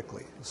finished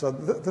quickly. So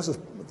this is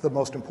the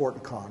most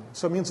important con.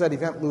 So it means that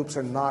event loops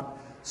are not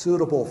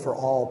suitable for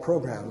all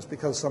programs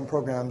because some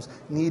programs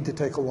need to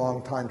take a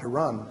long time to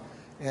run,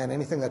 and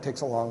anything that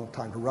takes a long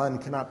time to run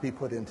cannot be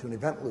put into an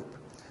event loop.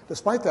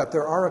 Despite that,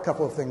 there are a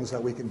couple of things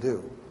that we can do.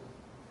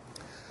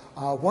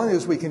 One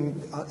is we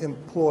can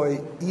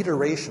employ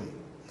iteration.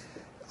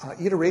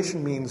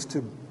 Iteration means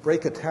to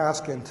break a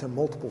task into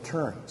multiple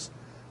turns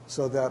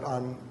so that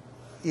on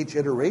each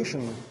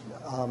iteration,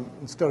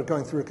 instead of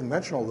going through a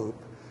conventional loop,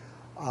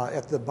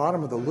 at the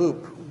bottom of the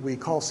loop, we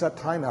call set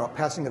timeout,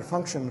 passing it a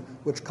function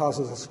which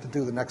causes us to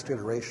do the next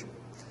iteration.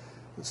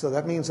 So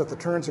that means that the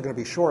turns are going to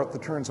be short, the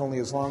turns only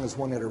as long as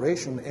one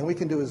iteration, and we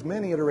can do as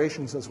many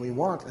iterations as we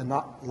want and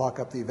not lock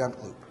up the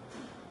event loop.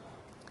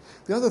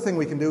 The other thing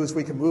we can do is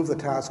we can move the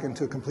task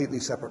into a completely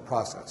separate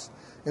process.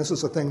 And this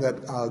is a thing that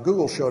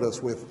Google showed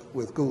us with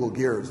Google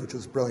Gears, which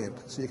is brilliant.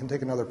 So you can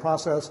take another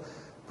process,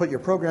 put your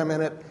program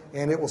in it,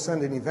 and it will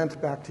send an event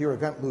back to your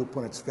event loop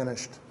when it's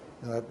finished.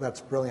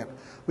 That's brilliant.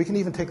 We can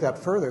even take that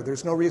further.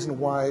 There's no reason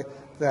why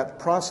that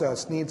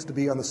process needs to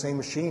be on the same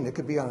machine. It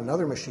could be on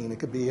another machine. It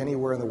could be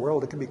anywhere in the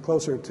world. It could be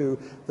closer to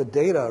the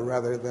data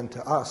rather than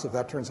to us, if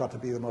that turns out to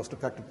be the most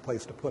effective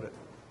place to put it.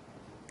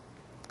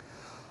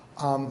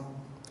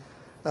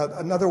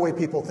 Another way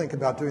people think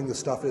about doing this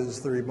stuff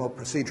is the remote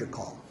procedure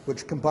call,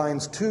 which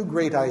combines two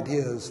great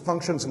ideas,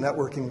 functions and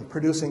networking,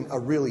 producing a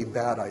really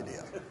bad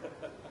idea.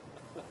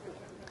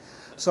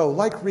 So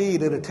like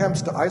read, it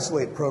attempts to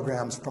isolate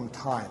programs from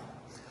time.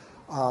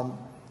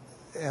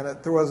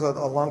 There was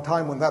a long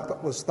time when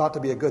that was thought to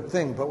be a good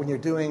thing, but when you're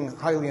doing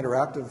highly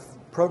interactive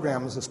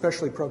programs,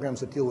 especially programs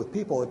that deal with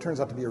people, it turns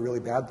out to be a really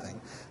bad thing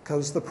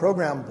because the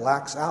program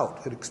blacks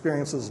out. It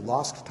experiences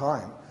lost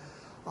time,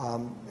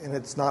 and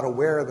it's not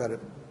aware that it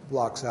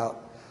blocks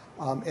out.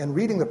 And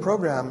reading the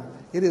program,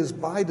 it is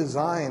by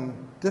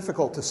design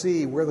difficult to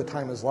see where the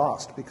time is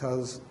lost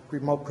because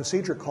remote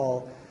procedure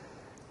call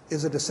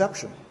is a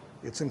deception.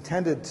 It's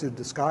intended to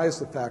disguise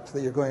the fact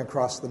that you're going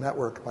across the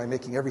network by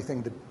making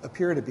everything to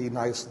appear to be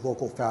nice,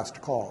 local,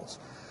 fast calls.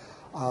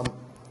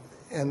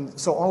 And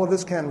so all of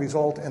this can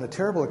result in a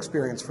terrible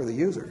experience for the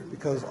user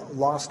because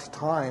lost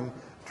time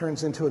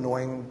turns into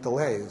annoying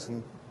delays,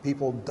 and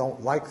people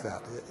don't like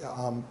that.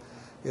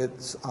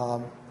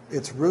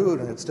 It's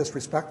rude and it's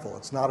disrespectful.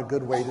 It's not a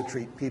good way to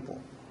treat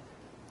people.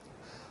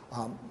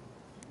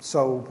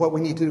 So what we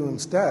need to do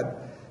instead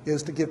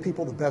is to give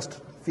people the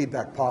best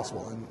feedback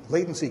possible. And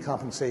latency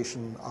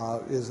compensation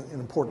is an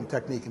important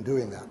technique in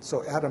doing that.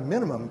 So at a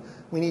minimum,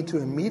 we need to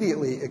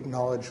immediately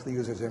acknowledge the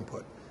user's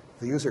input. If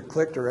the user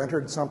clicked or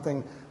entered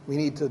something, we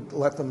need to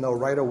let them know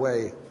right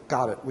away,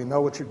 got it, we know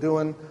what you're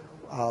doing,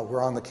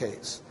 we're on the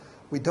case.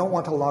 We don't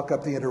want to lock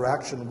up the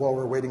interaction while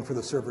we're waiting for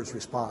the server's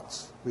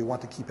response. We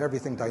want to keep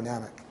everything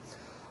dynamic.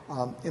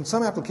 In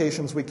some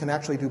applications, we can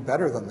actually do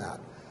better than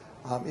that.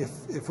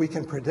 If we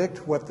can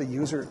predict what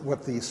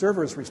the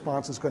server's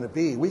response is going to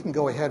be, we can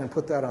go ahead and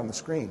put that on the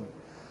screen.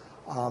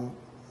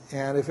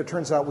 And if it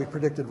turns out we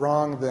predicted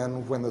wrong,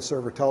 then when the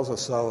server tells us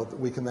so,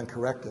 we can then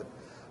correct it.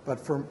 But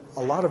for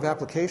a lot of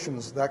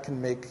applications, that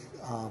can make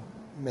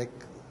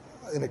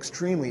an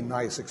extremely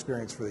nice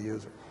experience for the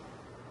user.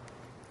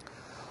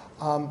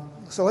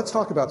 So let's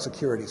talk about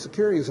security.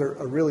 Security is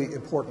a really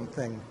important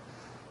thing.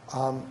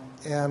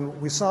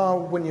 And we saw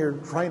when you're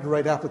trying to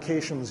write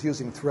applications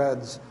using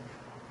threads,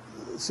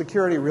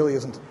 security really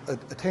isn't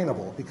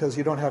attainable because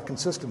you don't have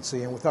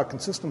consistency, and without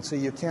consistency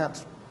you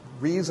can't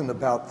reason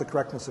about the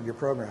correctness of your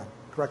program.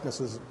 Correctness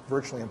is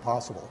virtually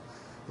impossible.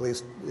 At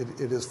least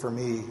it is for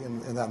me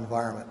in that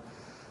environment.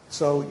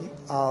 So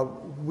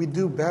we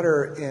do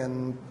better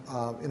in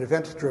an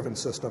event-driven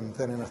system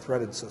than in a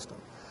threaded system.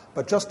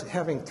 But just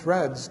having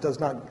threads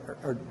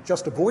or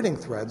just avoiding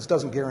threads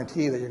doesn't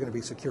guarantee that you're going to be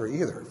secure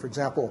either. For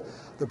example,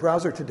 the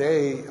browser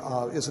today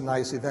is a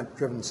nice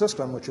event-driven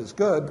system, which is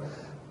good,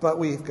 but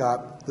we've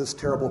got this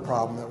terrible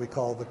problem that we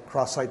call the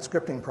cross-site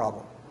scripting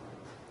problem,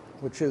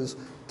 which is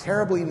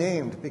terribly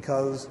named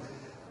because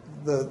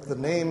the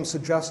name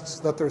suggests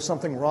that there's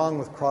something wrong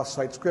with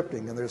cross-site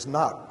scripting, and there's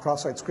not.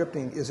 Cross-site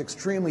scripting is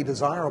extremely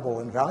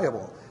desirable and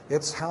valuable.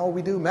 It's how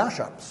we do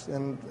mashups,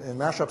 and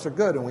mashups are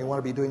good, and we want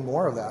to be doing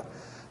more of that.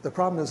 The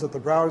problem is that the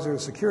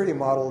browser's security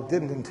model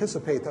didn't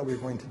anticipate that we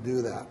were going to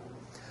do that,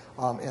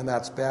 and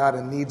that's bad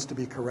and needs to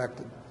be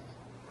corrected.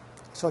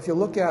 So if you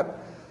look at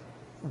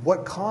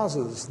what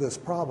causes this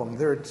problem,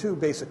 there are two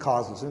basic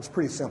causes, and it's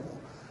pretty simple.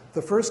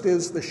 The first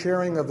is the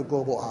sharing of the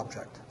global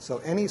object. So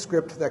any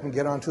script that can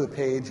get onto the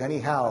page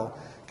anyhow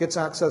gets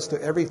access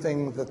to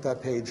everything that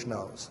that page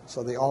knows.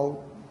 So they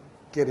all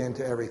get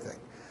into everything.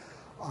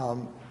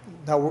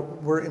 Now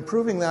we're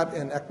improving that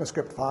in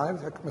ECMAScript 5.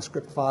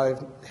 ECMAScript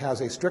 5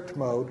 has a strict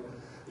mode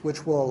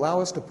which will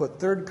allow us to put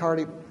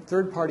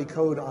third-party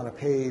code on a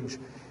page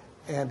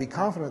and be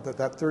confident that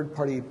that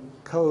third-party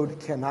code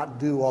cannot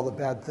do all the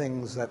bad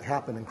things that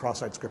happen in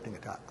cross-site scripting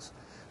attacks.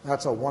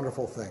 That's a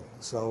wonderful thing.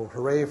 So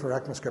hooray for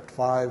ECMAScript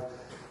 5.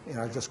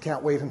 I just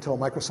can't wait until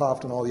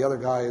Microsoft and all the other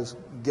guys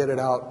get it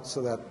out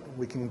so that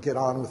we can get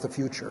on with the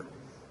future.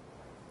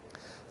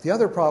 The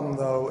other problem,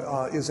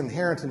 though, is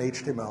inherent in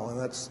HTML, and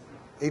that's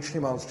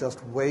HTML is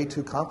just way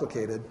too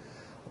complicated,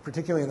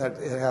 particularly in that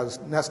it has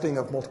nesting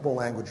of multiple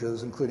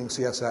languages, including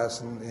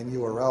CSS and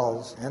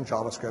URLs and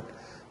JavaScript,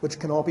 which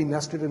can all be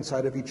nested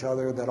inside of each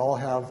other, that all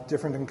have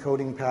different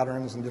encoding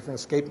patterns and different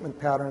escapement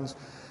patterns.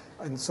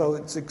 And so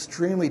it's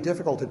extremely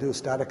difficult to do a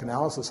static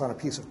analysis on a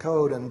piece of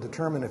code and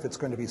determine if it's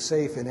going to be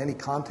safe in any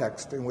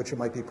context in which it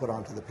might be put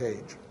onto the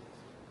page.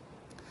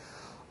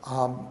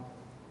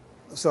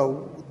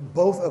 So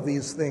both of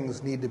these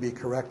things need to be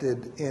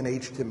corrected in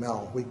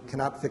HTML. We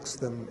cannot fix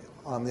them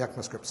on the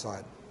ECMAScript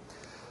side.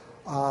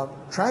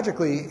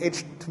 Tragically,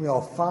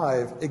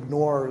 HTML5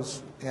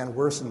 ignores and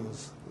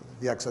worsens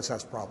the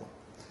XSS problem.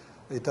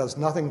 It does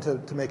nothing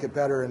to make it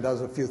better and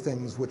does a few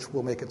things which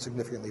will make it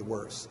significantly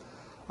worse.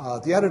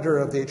 The editor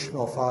of the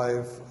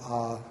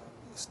HTML5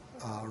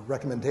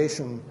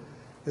 recommendation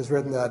has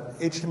written that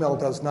HTML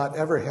does not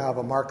ever have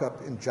a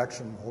markup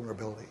injection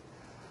vulnerability.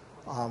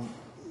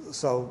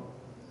 So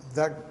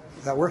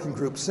that working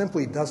group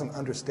simply doesn't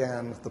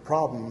understand the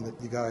problem that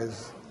you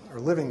guys are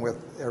living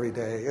with every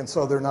day, and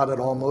so they're not at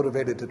all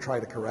motivated to try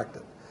to correct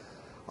it.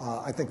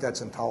 I think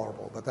that's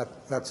intolerable, but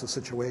that's the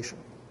situation.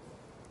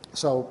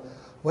 So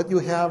what you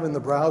have in the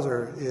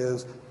browser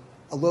is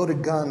a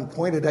loaded gun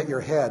pointed at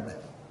your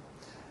head,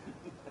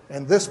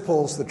 and this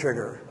pulls the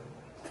trigger.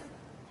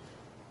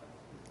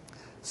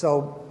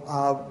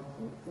 So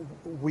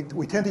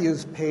we tend to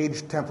use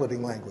page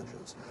templating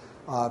languages,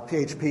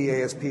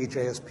 PHP, ASP,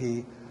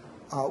 JSP,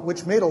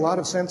 which made a lot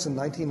of sense in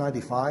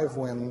 1995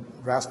 when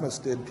Rasmus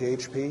did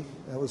PHP.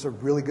 That was a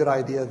really good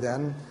idea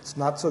then. It's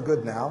not so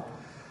good now.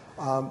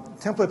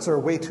 Templates are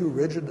way too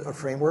rigid a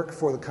framework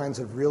for the kinds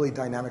of really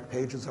dynamic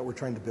pages that we're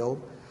trying to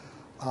build.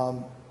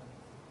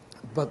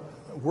 But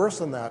worse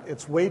than that,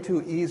 it's way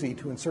too easy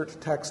to insert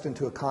text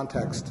into a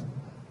context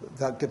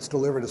that gets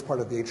delivered as part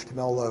of the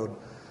HTML load,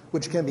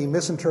 which can be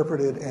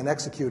misinterpreted and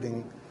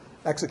executed,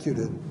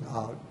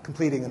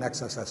 completing an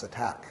XSS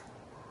attack.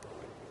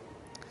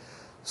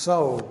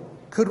 So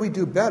could we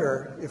do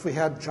better if we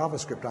had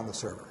JavaScript on the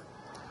server?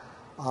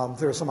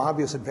 There are some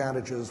obvious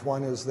advantages.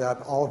 One is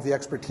that all of the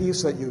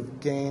expertise that you've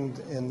gained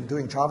in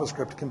doing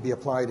JavaScript can be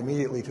applied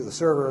immediately to the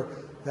server.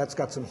 That's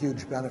got some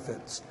huge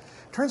benefits.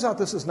 Turns out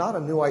this is not a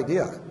new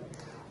idea.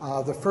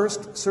 The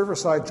first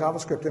server-side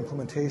JavaScript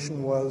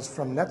implementation was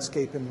from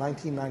Netscape in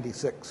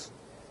 1996.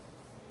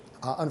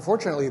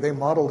 Unfortunately, they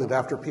modeled it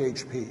after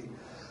PHP.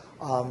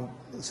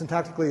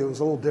 Syntactically, it was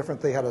a little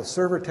different. They had a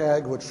server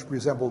tag, which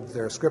resembled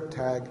their script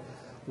tag,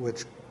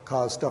 which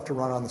caused stuff to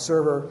run on the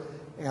server.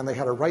 And they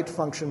had a write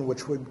function,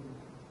 which would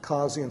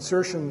cause the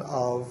insertion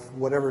of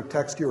whatever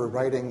text you were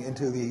writing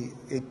into the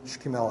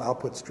HTML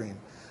output stream.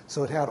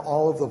 So it had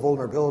all of the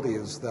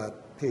vulnerabilities that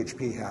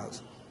PHP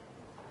has.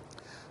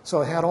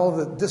 So it had all of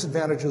the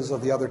disadvantages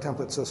of the other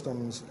template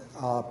systems,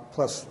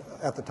 plus,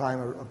 at the time,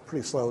 a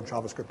pretty slow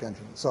JavaScript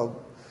engine. So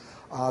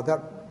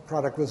that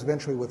product was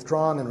eventually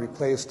withdrawn and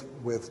replaced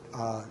with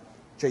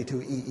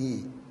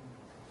J2EE.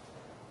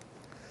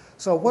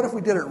 So what if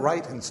we did it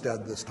right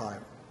instead this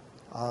time?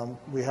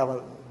 We have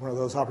one of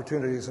those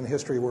opportunities in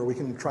history where we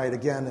can try it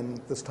again and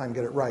this time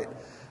get it right.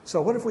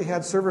 So what if we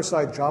had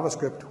server-side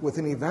JavaScript with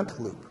an event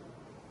loop?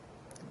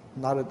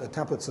 Not a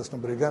template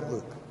system, but event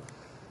loop.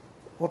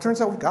 Well, it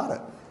turns out we've got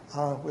it.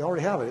 We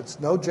already have it.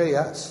 It's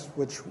Node.js,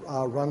 which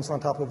runs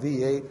on top of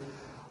V8,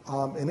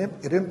 and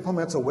it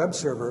implements a web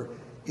server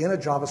in a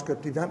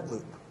JavaScript event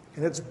loop.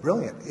 And it's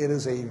brilliant. It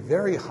is a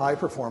very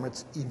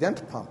high-performance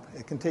event pump.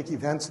 It can take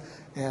events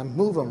and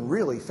move them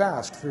really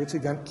fast through its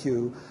event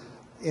queue,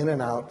 in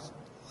and out,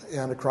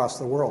 and across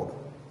the world.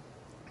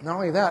 Not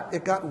only that,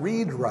 it got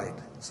read right.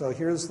 So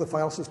here's the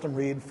file system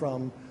read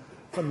from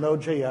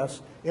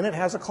Node.js, and it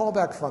has a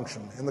callback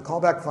function. And the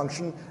callback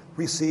function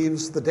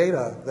receives the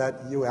data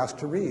that you asked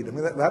to read. I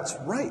mean, that's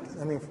right.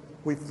 I mean,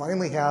 we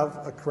finally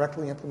have a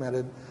correctly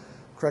implemented,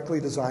 correctly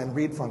designed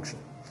read function.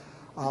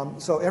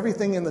 So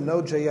everything in the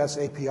Node.js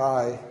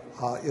API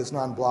is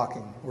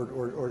non-blocking,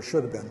 or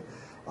should have been.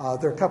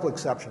 There are a couple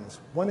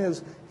exceptions. One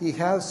is he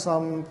has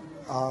some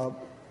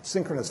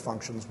synchronous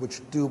functions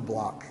which do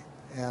block,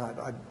 and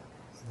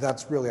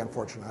that's really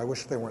unfortunate. I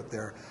wish they weren't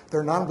there. There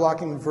are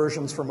non-blocking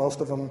versions for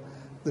most of them.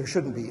 There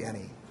shouldn't be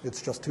any.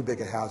 It's just too big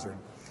a hazard.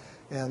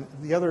 And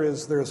the other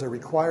is there's a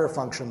require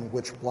function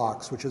which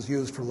blocks, which is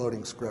used for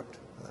loading script.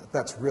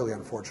 That's really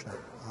unfortunate.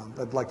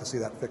 I'd like to see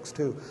that fixed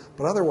too.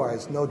 But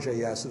otherwise,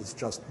 Node.js is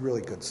just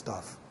really good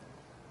stuff.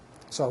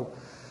 So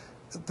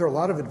there are a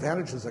lot of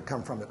advantages that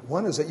come from it.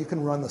 One is that you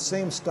can run the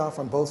same stuff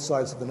on both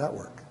sides of the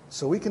network.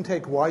 So we can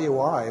take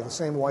YUI, the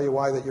same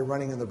YUI that you're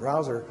running in the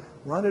browser,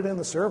 run it in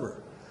the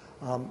server.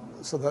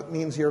 So that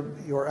means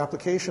your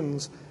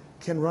applications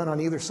can run on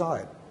either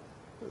side.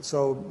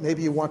 So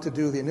maybe you want to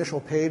do the initial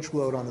page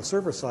load on the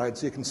server side,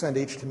 so you can send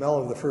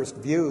HTML of the first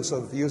view so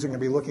that the user can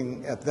be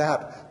looking at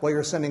that while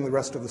you're sending the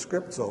rest of the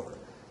scripts over.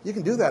 You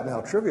can do that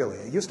now trivially.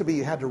 It used to be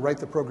you had to write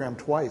the program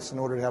twice in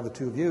order to have the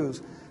two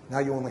views. Now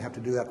you only have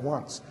to do that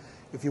once.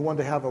 If you want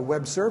to have a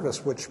web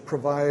service which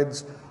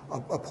provides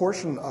a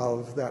portion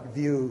of that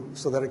view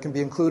so that it can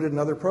be included in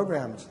other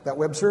programs, that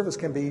web service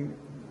can be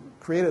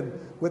created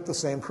with the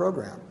same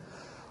program.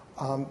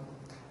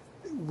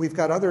 We've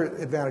got other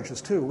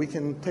advantages too. We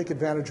can take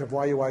advantage of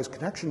YUI's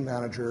connection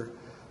manager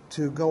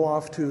to go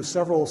off to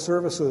several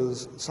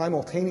services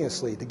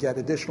simultaneously to get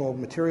additional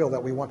material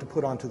that we want to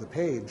put onto the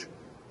page.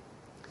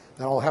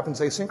 That all happens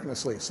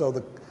asynchronously. So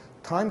the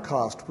time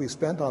cost we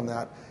spent on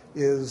that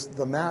is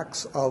the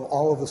max of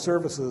all of the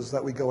services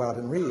that we go out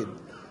and read.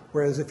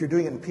 Whereas if you're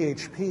doing it in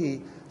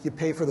PHP, you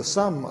pay for the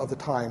sum of the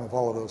time of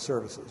all of those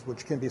services,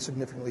 which can be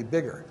significantly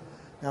bigger.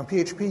 Now in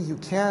PHP, you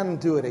can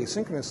do it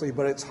asynchronously,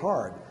 but it's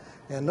hard.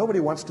 And nobody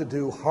wants to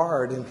do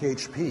hard in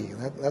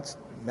PHP. That's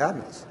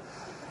madness.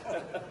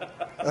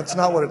 That's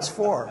not what it's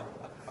for.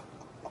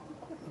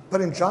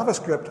 But in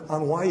JavaScript,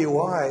 on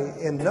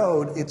YUI, in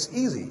Node, it's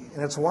easy,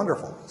 and it's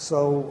wonderful.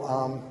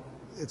 So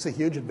it's a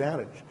huge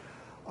advantage.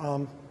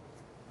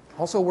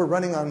 Also, we're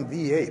running on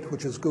V8,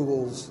 which is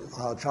Google's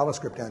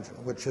JavaScript engine,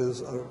 which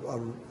is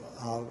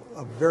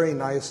a very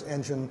nice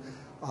engine.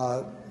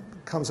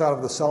 Comes out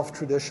of the Self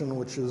tradition,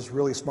 which is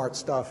really smart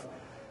stuff.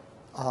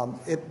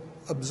 It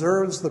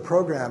observes the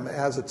program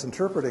as it's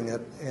interpreting it,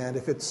 and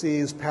if it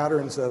sees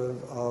patterns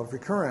of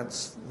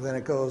recurrence, then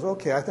it goes,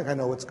 okay, I think I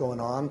know what's going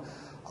on.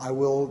 I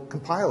will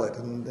compile it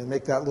and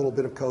make that little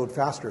bit of code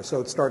faster.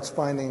 So it starts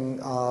finding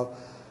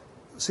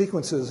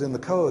sequences in the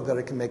code that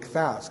it can make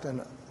fast,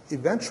 and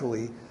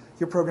eventually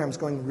your program is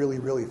going really,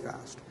 really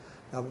fast.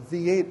 Now,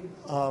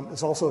 V8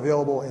 is also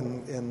available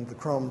in the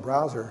Chrome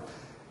browser,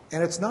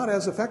 and it's not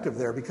as effective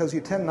there because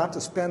you tend not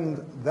to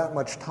spend that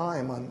much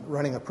time on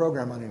running a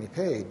program on any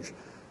page.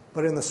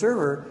 But in the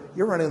server,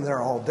 you're running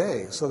there all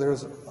day, so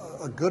there's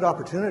a good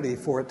opportunity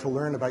for it to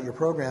learn about your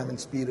program and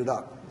speed it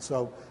up.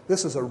 So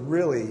this is a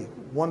really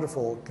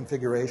wonderful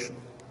configuration.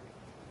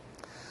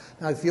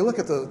 Now, if you look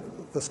at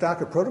the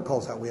stack of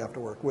protocols that we have to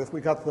work with, we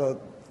got the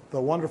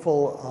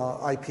wonderful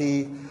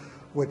IP,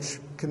 which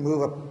can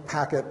move a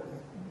packet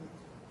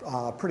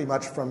pretty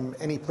much from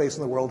any place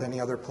in the world to any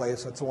other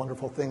place. That's a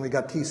wonderful thing. We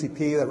got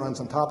TCP that runs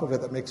on top of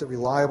it that makes it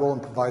reliable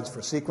and provides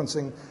for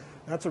sequencing.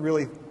 That's a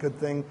really good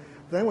thing.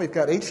 Then we've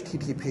got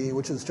HTTP,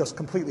 which is just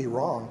completely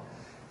wrong.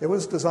 It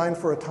was designed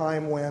for a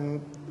time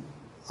when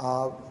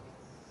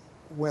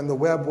the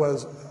web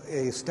was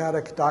a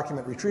static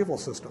document retrieval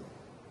system.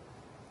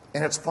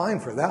 And it's fine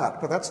for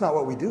that, but that's not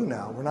what we do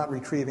now. We're not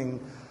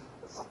retrieving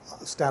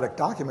static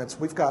documents.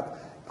 We've got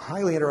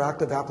highly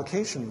interactive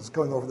applications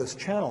going over this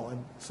channel.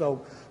 And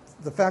so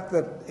the fact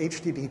that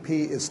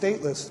HTTP is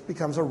stateless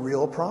becomes a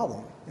real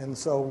problem. And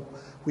so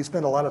we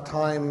spend a lot of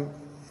time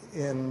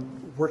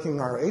in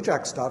working our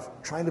AJAX stuff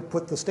trying to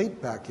put the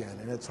state back in,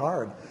 and it's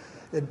hard.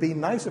 It'd be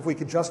nice if we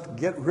could just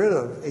get rid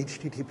of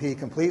HTTP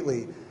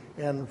completely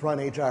and run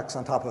AJAX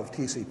on top of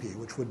TCP,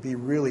 which would be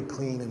really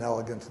clean and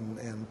elegant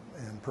and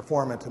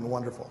performant and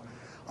wonderful.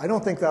 I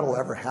don't think that'll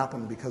ever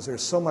happen because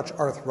there's so much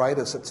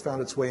arthritis that's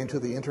found its way into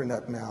the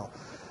internet now.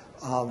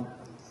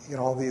 You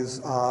know, all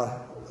these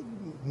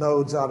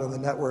nodes out in the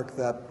network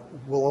that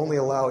will only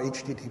allow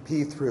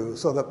HTTP through,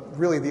 so that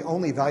really the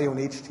only value in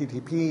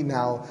HTTP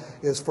now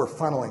is for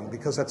funneling,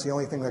 because that's the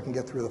only thing that can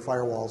get through the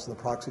firewalls and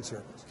the proxy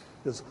servers.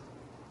 It's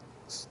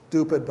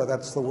stupid, but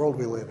that's the world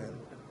we live in.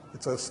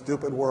 It's a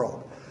stupid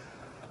world.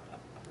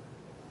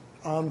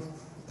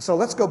 So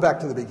let's go back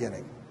to the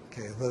beginning.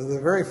 Okay, the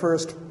very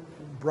first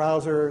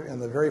browser and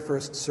the very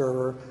first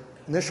server,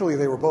 initially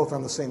they were both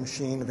on the same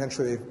machine.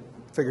 Eventually they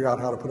figured out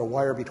how to put a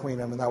wire between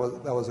them, and that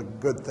was a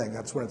good thing.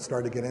 That's when it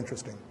started to get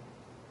interesting.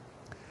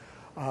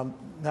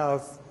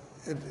 Now,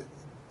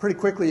 pretty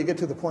quickly you get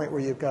to the point where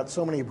you've got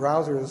so many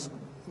browsers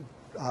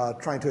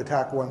trying to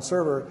attack one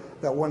server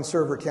that one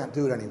server can't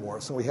do it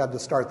anymore. So we had to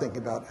start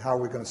thinking about how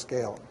are we going to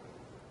scale.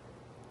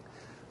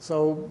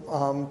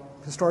 So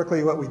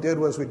historically what we did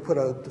was we'd put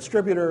a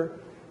distributor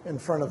in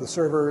front of the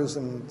servers,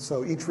 and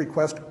so each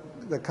request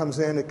that comes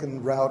in, it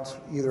can route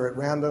either at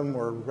random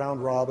or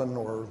round robin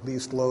or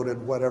least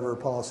loaded, whatever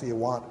policy you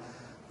want.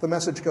 The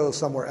message goes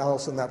somewhere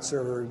else and that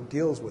server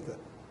deals with it.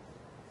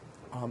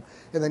 And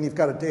then you've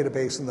got a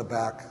database in the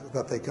back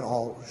that they can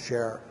all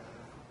share.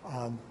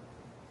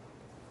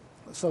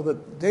 So the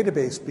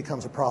database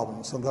becomes a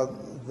problem, so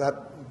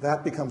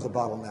that becomes a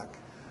bottleneck.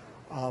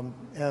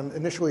 And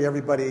initially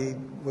everybody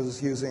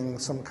was using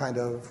some kind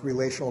of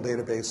relational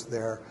database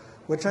there,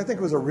 which I think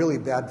was a really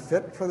bad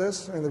fit for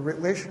this. And the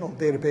relational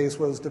database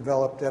was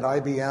developed at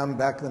IBM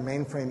back in the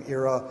mainframe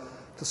era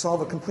to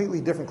solve a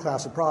completely different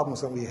class of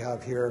problems than we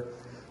have here.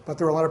 But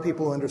there were a lot of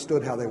people who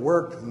understood how they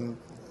worked, and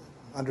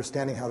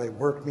understanding how they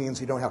work means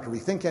you don't have to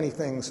rethink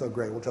anything, so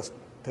great, we'll just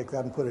take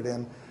that and put it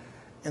in.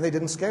 And they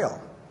didn't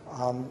scale.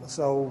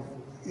 So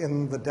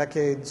in the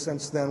decade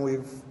since then,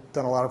 we've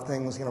done a lot of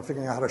things,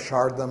 figuring out how to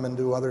shard them and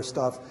do other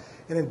stuff.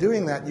 And in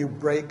doing that, you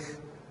break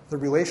the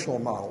relational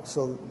model.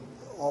 So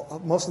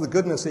most of the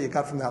goodness that you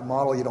got from that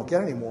model you don't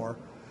get anymore,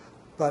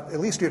 but at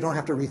least you don't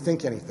have to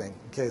rethink anything.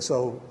 Okay,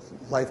 so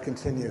life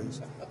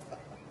continues.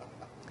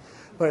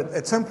 But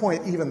at some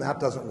point, even that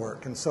doesn't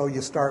work, and so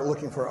you start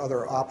looking for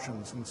other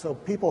options. And so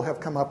people have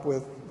come up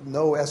with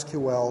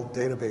NoSQL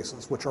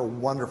databases, which are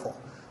wonderful.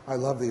 I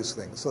love these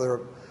things.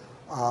 So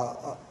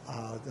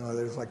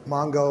there's like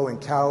Mongo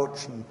and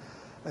Couch and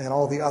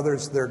all the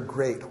others. They're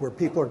great, where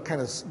people are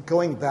kind of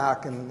going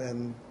back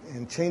and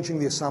changing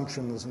the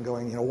assumptions and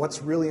going,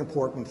 what's really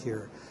important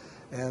here?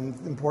 And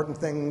the important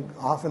thing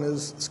often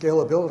is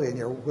scalability, and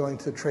you're willing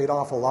to trade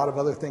off a lot of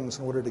other things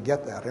in order to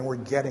get that, and we're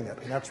getting it,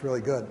 and that's really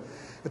good.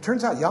 It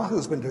turns out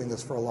Yahoo's been doing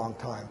this for a long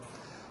time.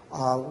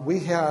 We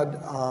had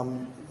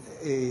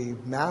a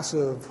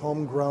massive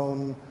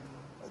homegrown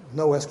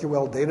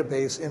NoSQL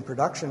database in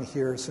production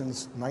here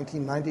since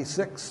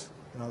 1996.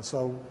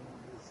 So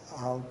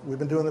we've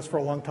been doing this for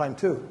a long time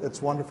too.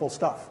 It's wonderful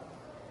stuff.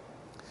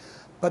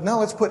 But now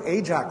let's put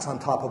Ajax on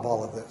top of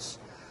all of this.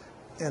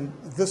 And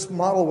this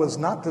model was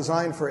not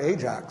designed for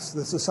Ajax.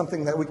 This is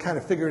something that we kind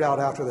of figured out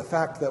after the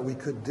fact that we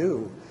could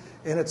do.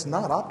 And it's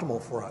not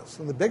optimal for us.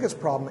 And the biggest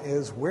problem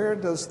is, where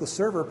does the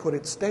server put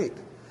its state?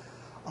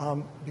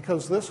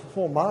 Because this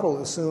whole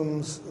model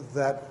assumes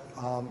that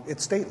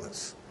it's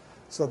stateless,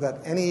 so that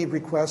any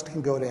request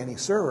can go to any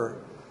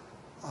server.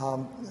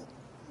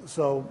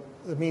 So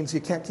it means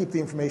you can't keep the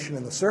information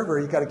in the server.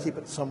 You've got to keep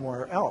it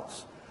somewhere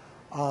else.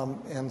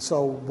 And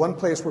so one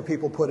place where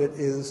people put it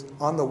is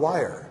on the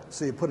wire.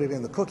 So you put it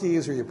in the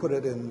cookies, or you put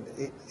it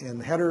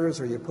in headers,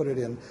 or you put it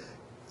in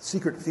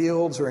secret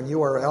fields or in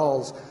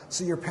URLs.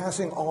 So you're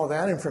passing all of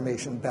that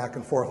information back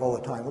and forth all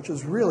the time, which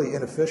is really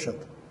inefficient.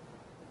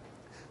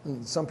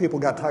 And some people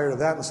got tired of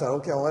that and said,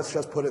 okay, well, let's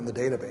just put it in the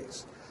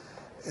database.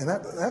 And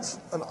that's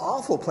an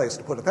awful place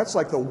to put it. That's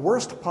like the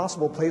worst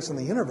possible place in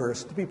the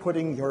universe to be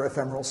putting your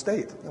ephemeral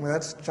state. I mean,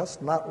 that's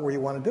just not where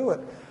you want to do it.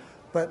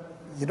 But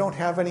you don't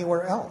have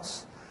anywhere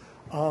else.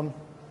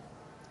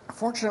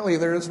 Fortunately,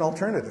 there is an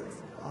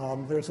alternative.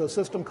 There's a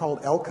system called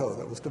Elko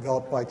that was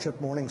developed by Chip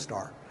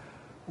Morningstar,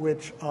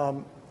 which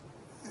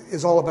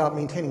is all about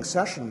maintaining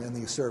session in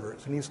these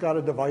servers. And he's got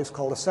a device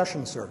called a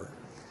session server.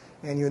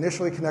 And you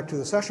initially connect to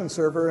the session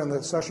server, and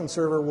the session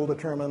server will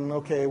determine,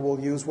 okay, we'll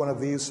use one of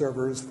these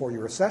servers for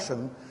your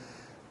session.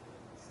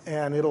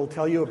 And it'll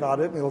tell you about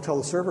it, and it'll tell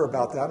the server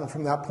about that. And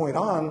from that point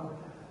on,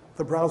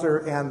 the browser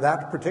and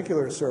that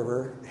particular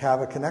server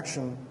have a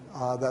connection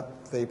that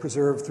they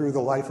preserve through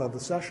the life of the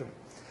session.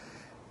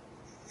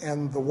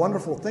 And the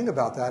wonderful thing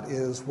about that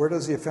is, where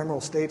does the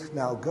ephemeral state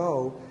now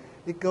go?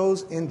 It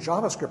goes in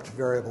JavaScript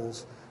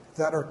variables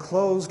that are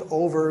closed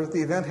over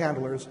the event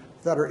handlers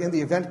that are in the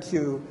event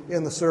queue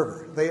in the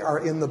server. They are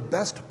in the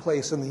best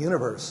place in the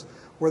universe,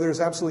 where there's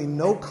absolutely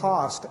no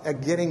cost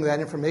at getting that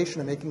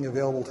information and making it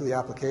available to the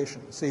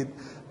application. So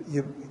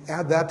you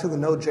add that to the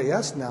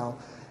Node.js now,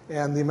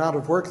 and the amount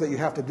of work that you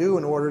have to do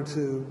in order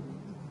to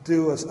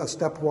do a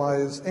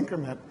stepwise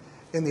increment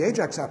in the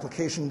Ajax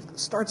application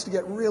starts to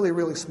get really,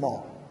 really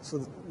small. So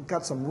we've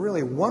got some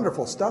really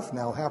wonderful stuff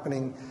now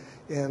happening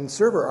in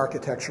server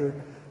architecture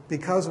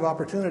because of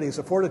opportunities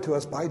afforded to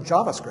us by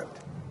JavaScript.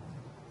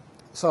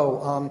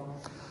 So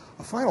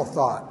a final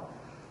thought.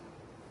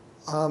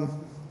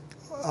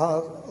 A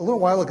little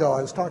while ago,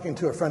 I was talking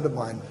to a friend of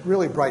mine,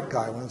 really bright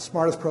guy, one of the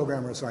smartest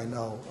programmers I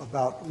know,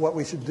 about what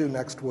we should do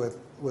next with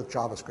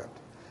JavaScript.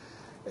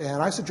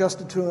 And I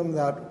suggested to him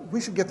that we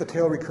should get the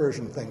tail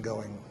recursion thing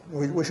going.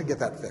 We should get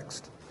that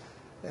fixed.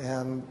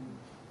 And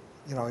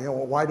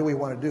why do we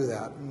want to do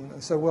that? And I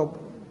said, well,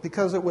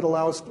 because it would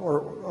allow us,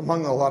 or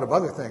among a lot of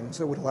other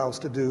things, it would allow us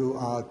to do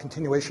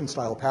continuation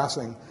style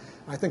passing.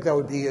 I think that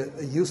would be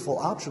a useful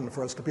option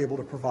for us to be able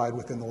to provide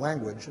within the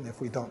language. And if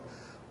we don't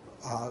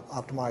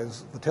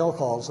optimize the tail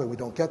calls, then we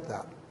don't get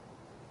that.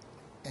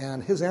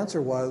 And his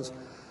answer was,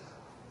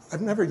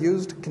 I've never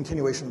used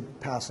continuation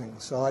passing,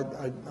 so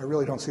I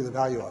really don't see the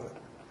value of it.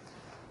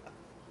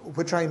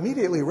 Which I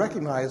immediately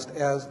recognized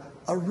as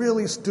a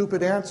really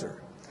stupid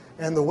answer.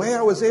 And the way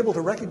I was able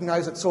to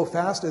recognize it so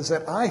fast is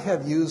that I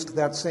have used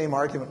that same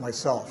argument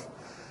myself.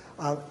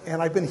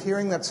 And I've been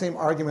hearing that same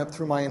argument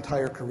through my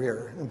entire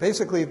career. And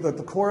basically, the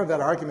core of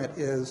that argument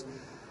is,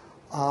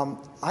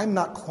 I'm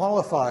not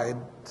qualified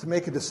to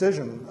make a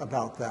decision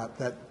about that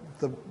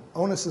the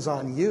onus is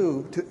on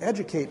you to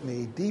educate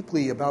me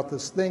deeply about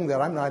this thing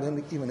that I'm not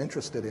even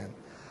interested in.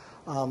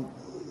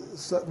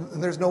 So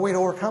there's no way to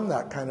overcome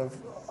that kind of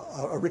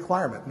a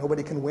requirement.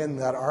 Nobody can win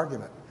that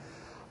argument.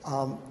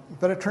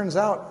 But it turns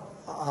out,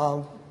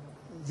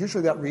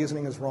 usually that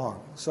reasoning is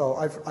wrong. So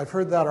I've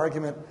heard that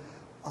argument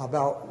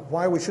about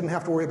why we shouldn't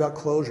have to worry about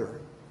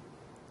closure.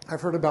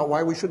 I've heard about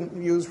why we shouldn't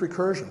use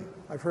recursion.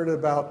 I've heard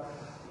about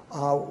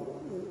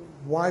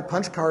why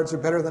punch cards are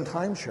better than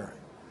time sharing.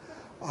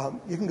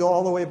 You can go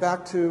all the way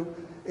back to,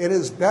 it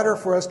is better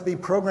for us to be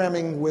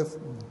programming with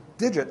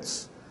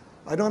digits.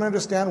 I don't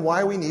understand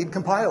why we need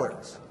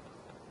compilers.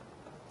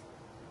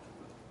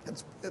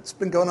 It's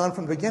been going on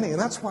from the beginning, and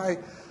that's why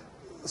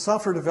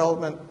software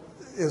development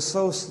is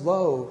so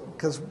slow,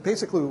 because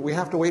basically we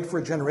have to wait for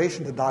a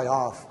generation to die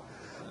off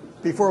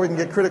before we can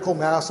get critical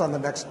mass on the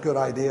next good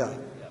idea.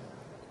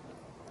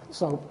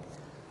 So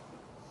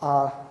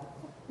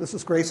this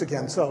is Grace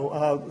again.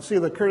 So see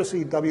the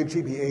courtesy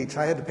WGBH,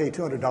 I had to pay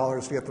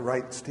 $200 to get the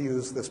rights to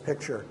use this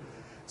picture.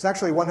 It's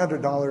actually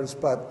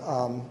 $100, but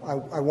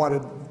I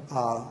wanted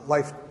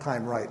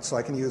lifetime rights, so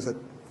I can use it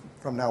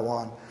from now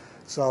on.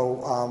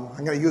 So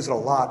I'm going to use it a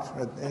lot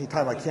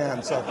anytime I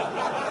can.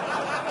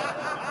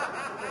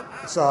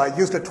 So I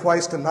used it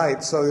twice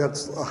tonight, so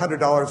that's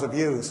 $100 a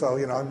view. So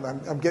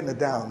I'm getting it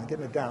down,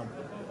 getting it down.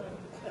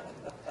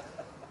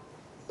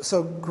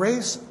 So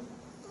Grace,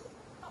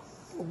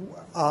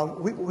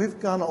 we've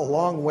gone a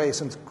long way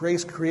since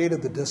Grace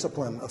created the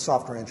discipline of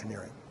software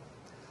engineering.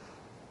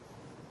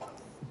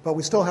 But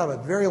we still have a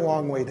very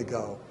long way to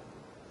go.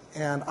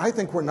 And I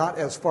think we're not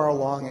as far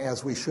along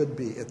as we should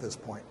be at this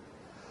point.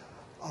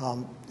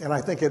 And I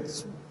think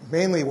it's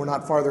mainly we're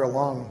not farther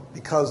along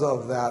because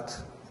of that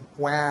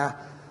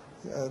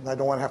I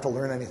don't want to have to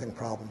learn anything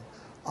problem.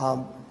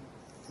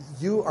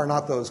 You are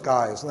not those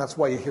guys, and that's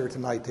why you're here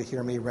tonight, to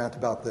hear me rant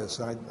about this.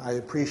 And I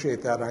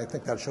appreciate that, and I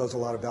think that shows a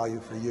lot of value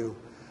for you.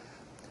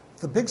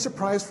 The big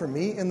surprise for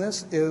me in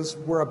this is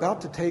we're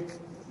about to take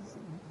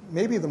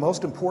maybe the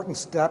most important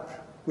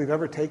step we've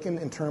ever taken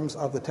in terms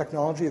of the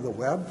technology of the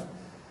web,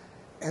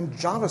 and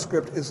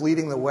JavaScript is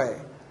leading the way.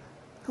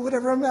 Who would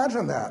ever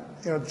imagine that?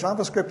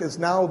 JavaScript is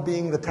now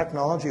being the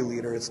technology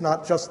leader. It's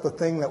not just the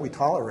thing that we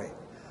tolerate.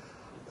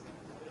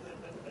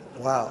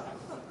 Wow.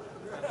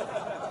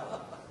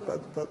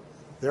 But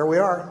there we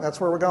are. That's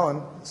where we're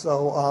going.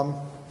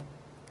 So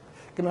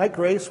good night,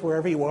 Grace,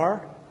 wherever you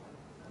are.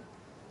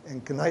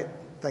 And good night.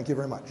 Thank you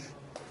very much.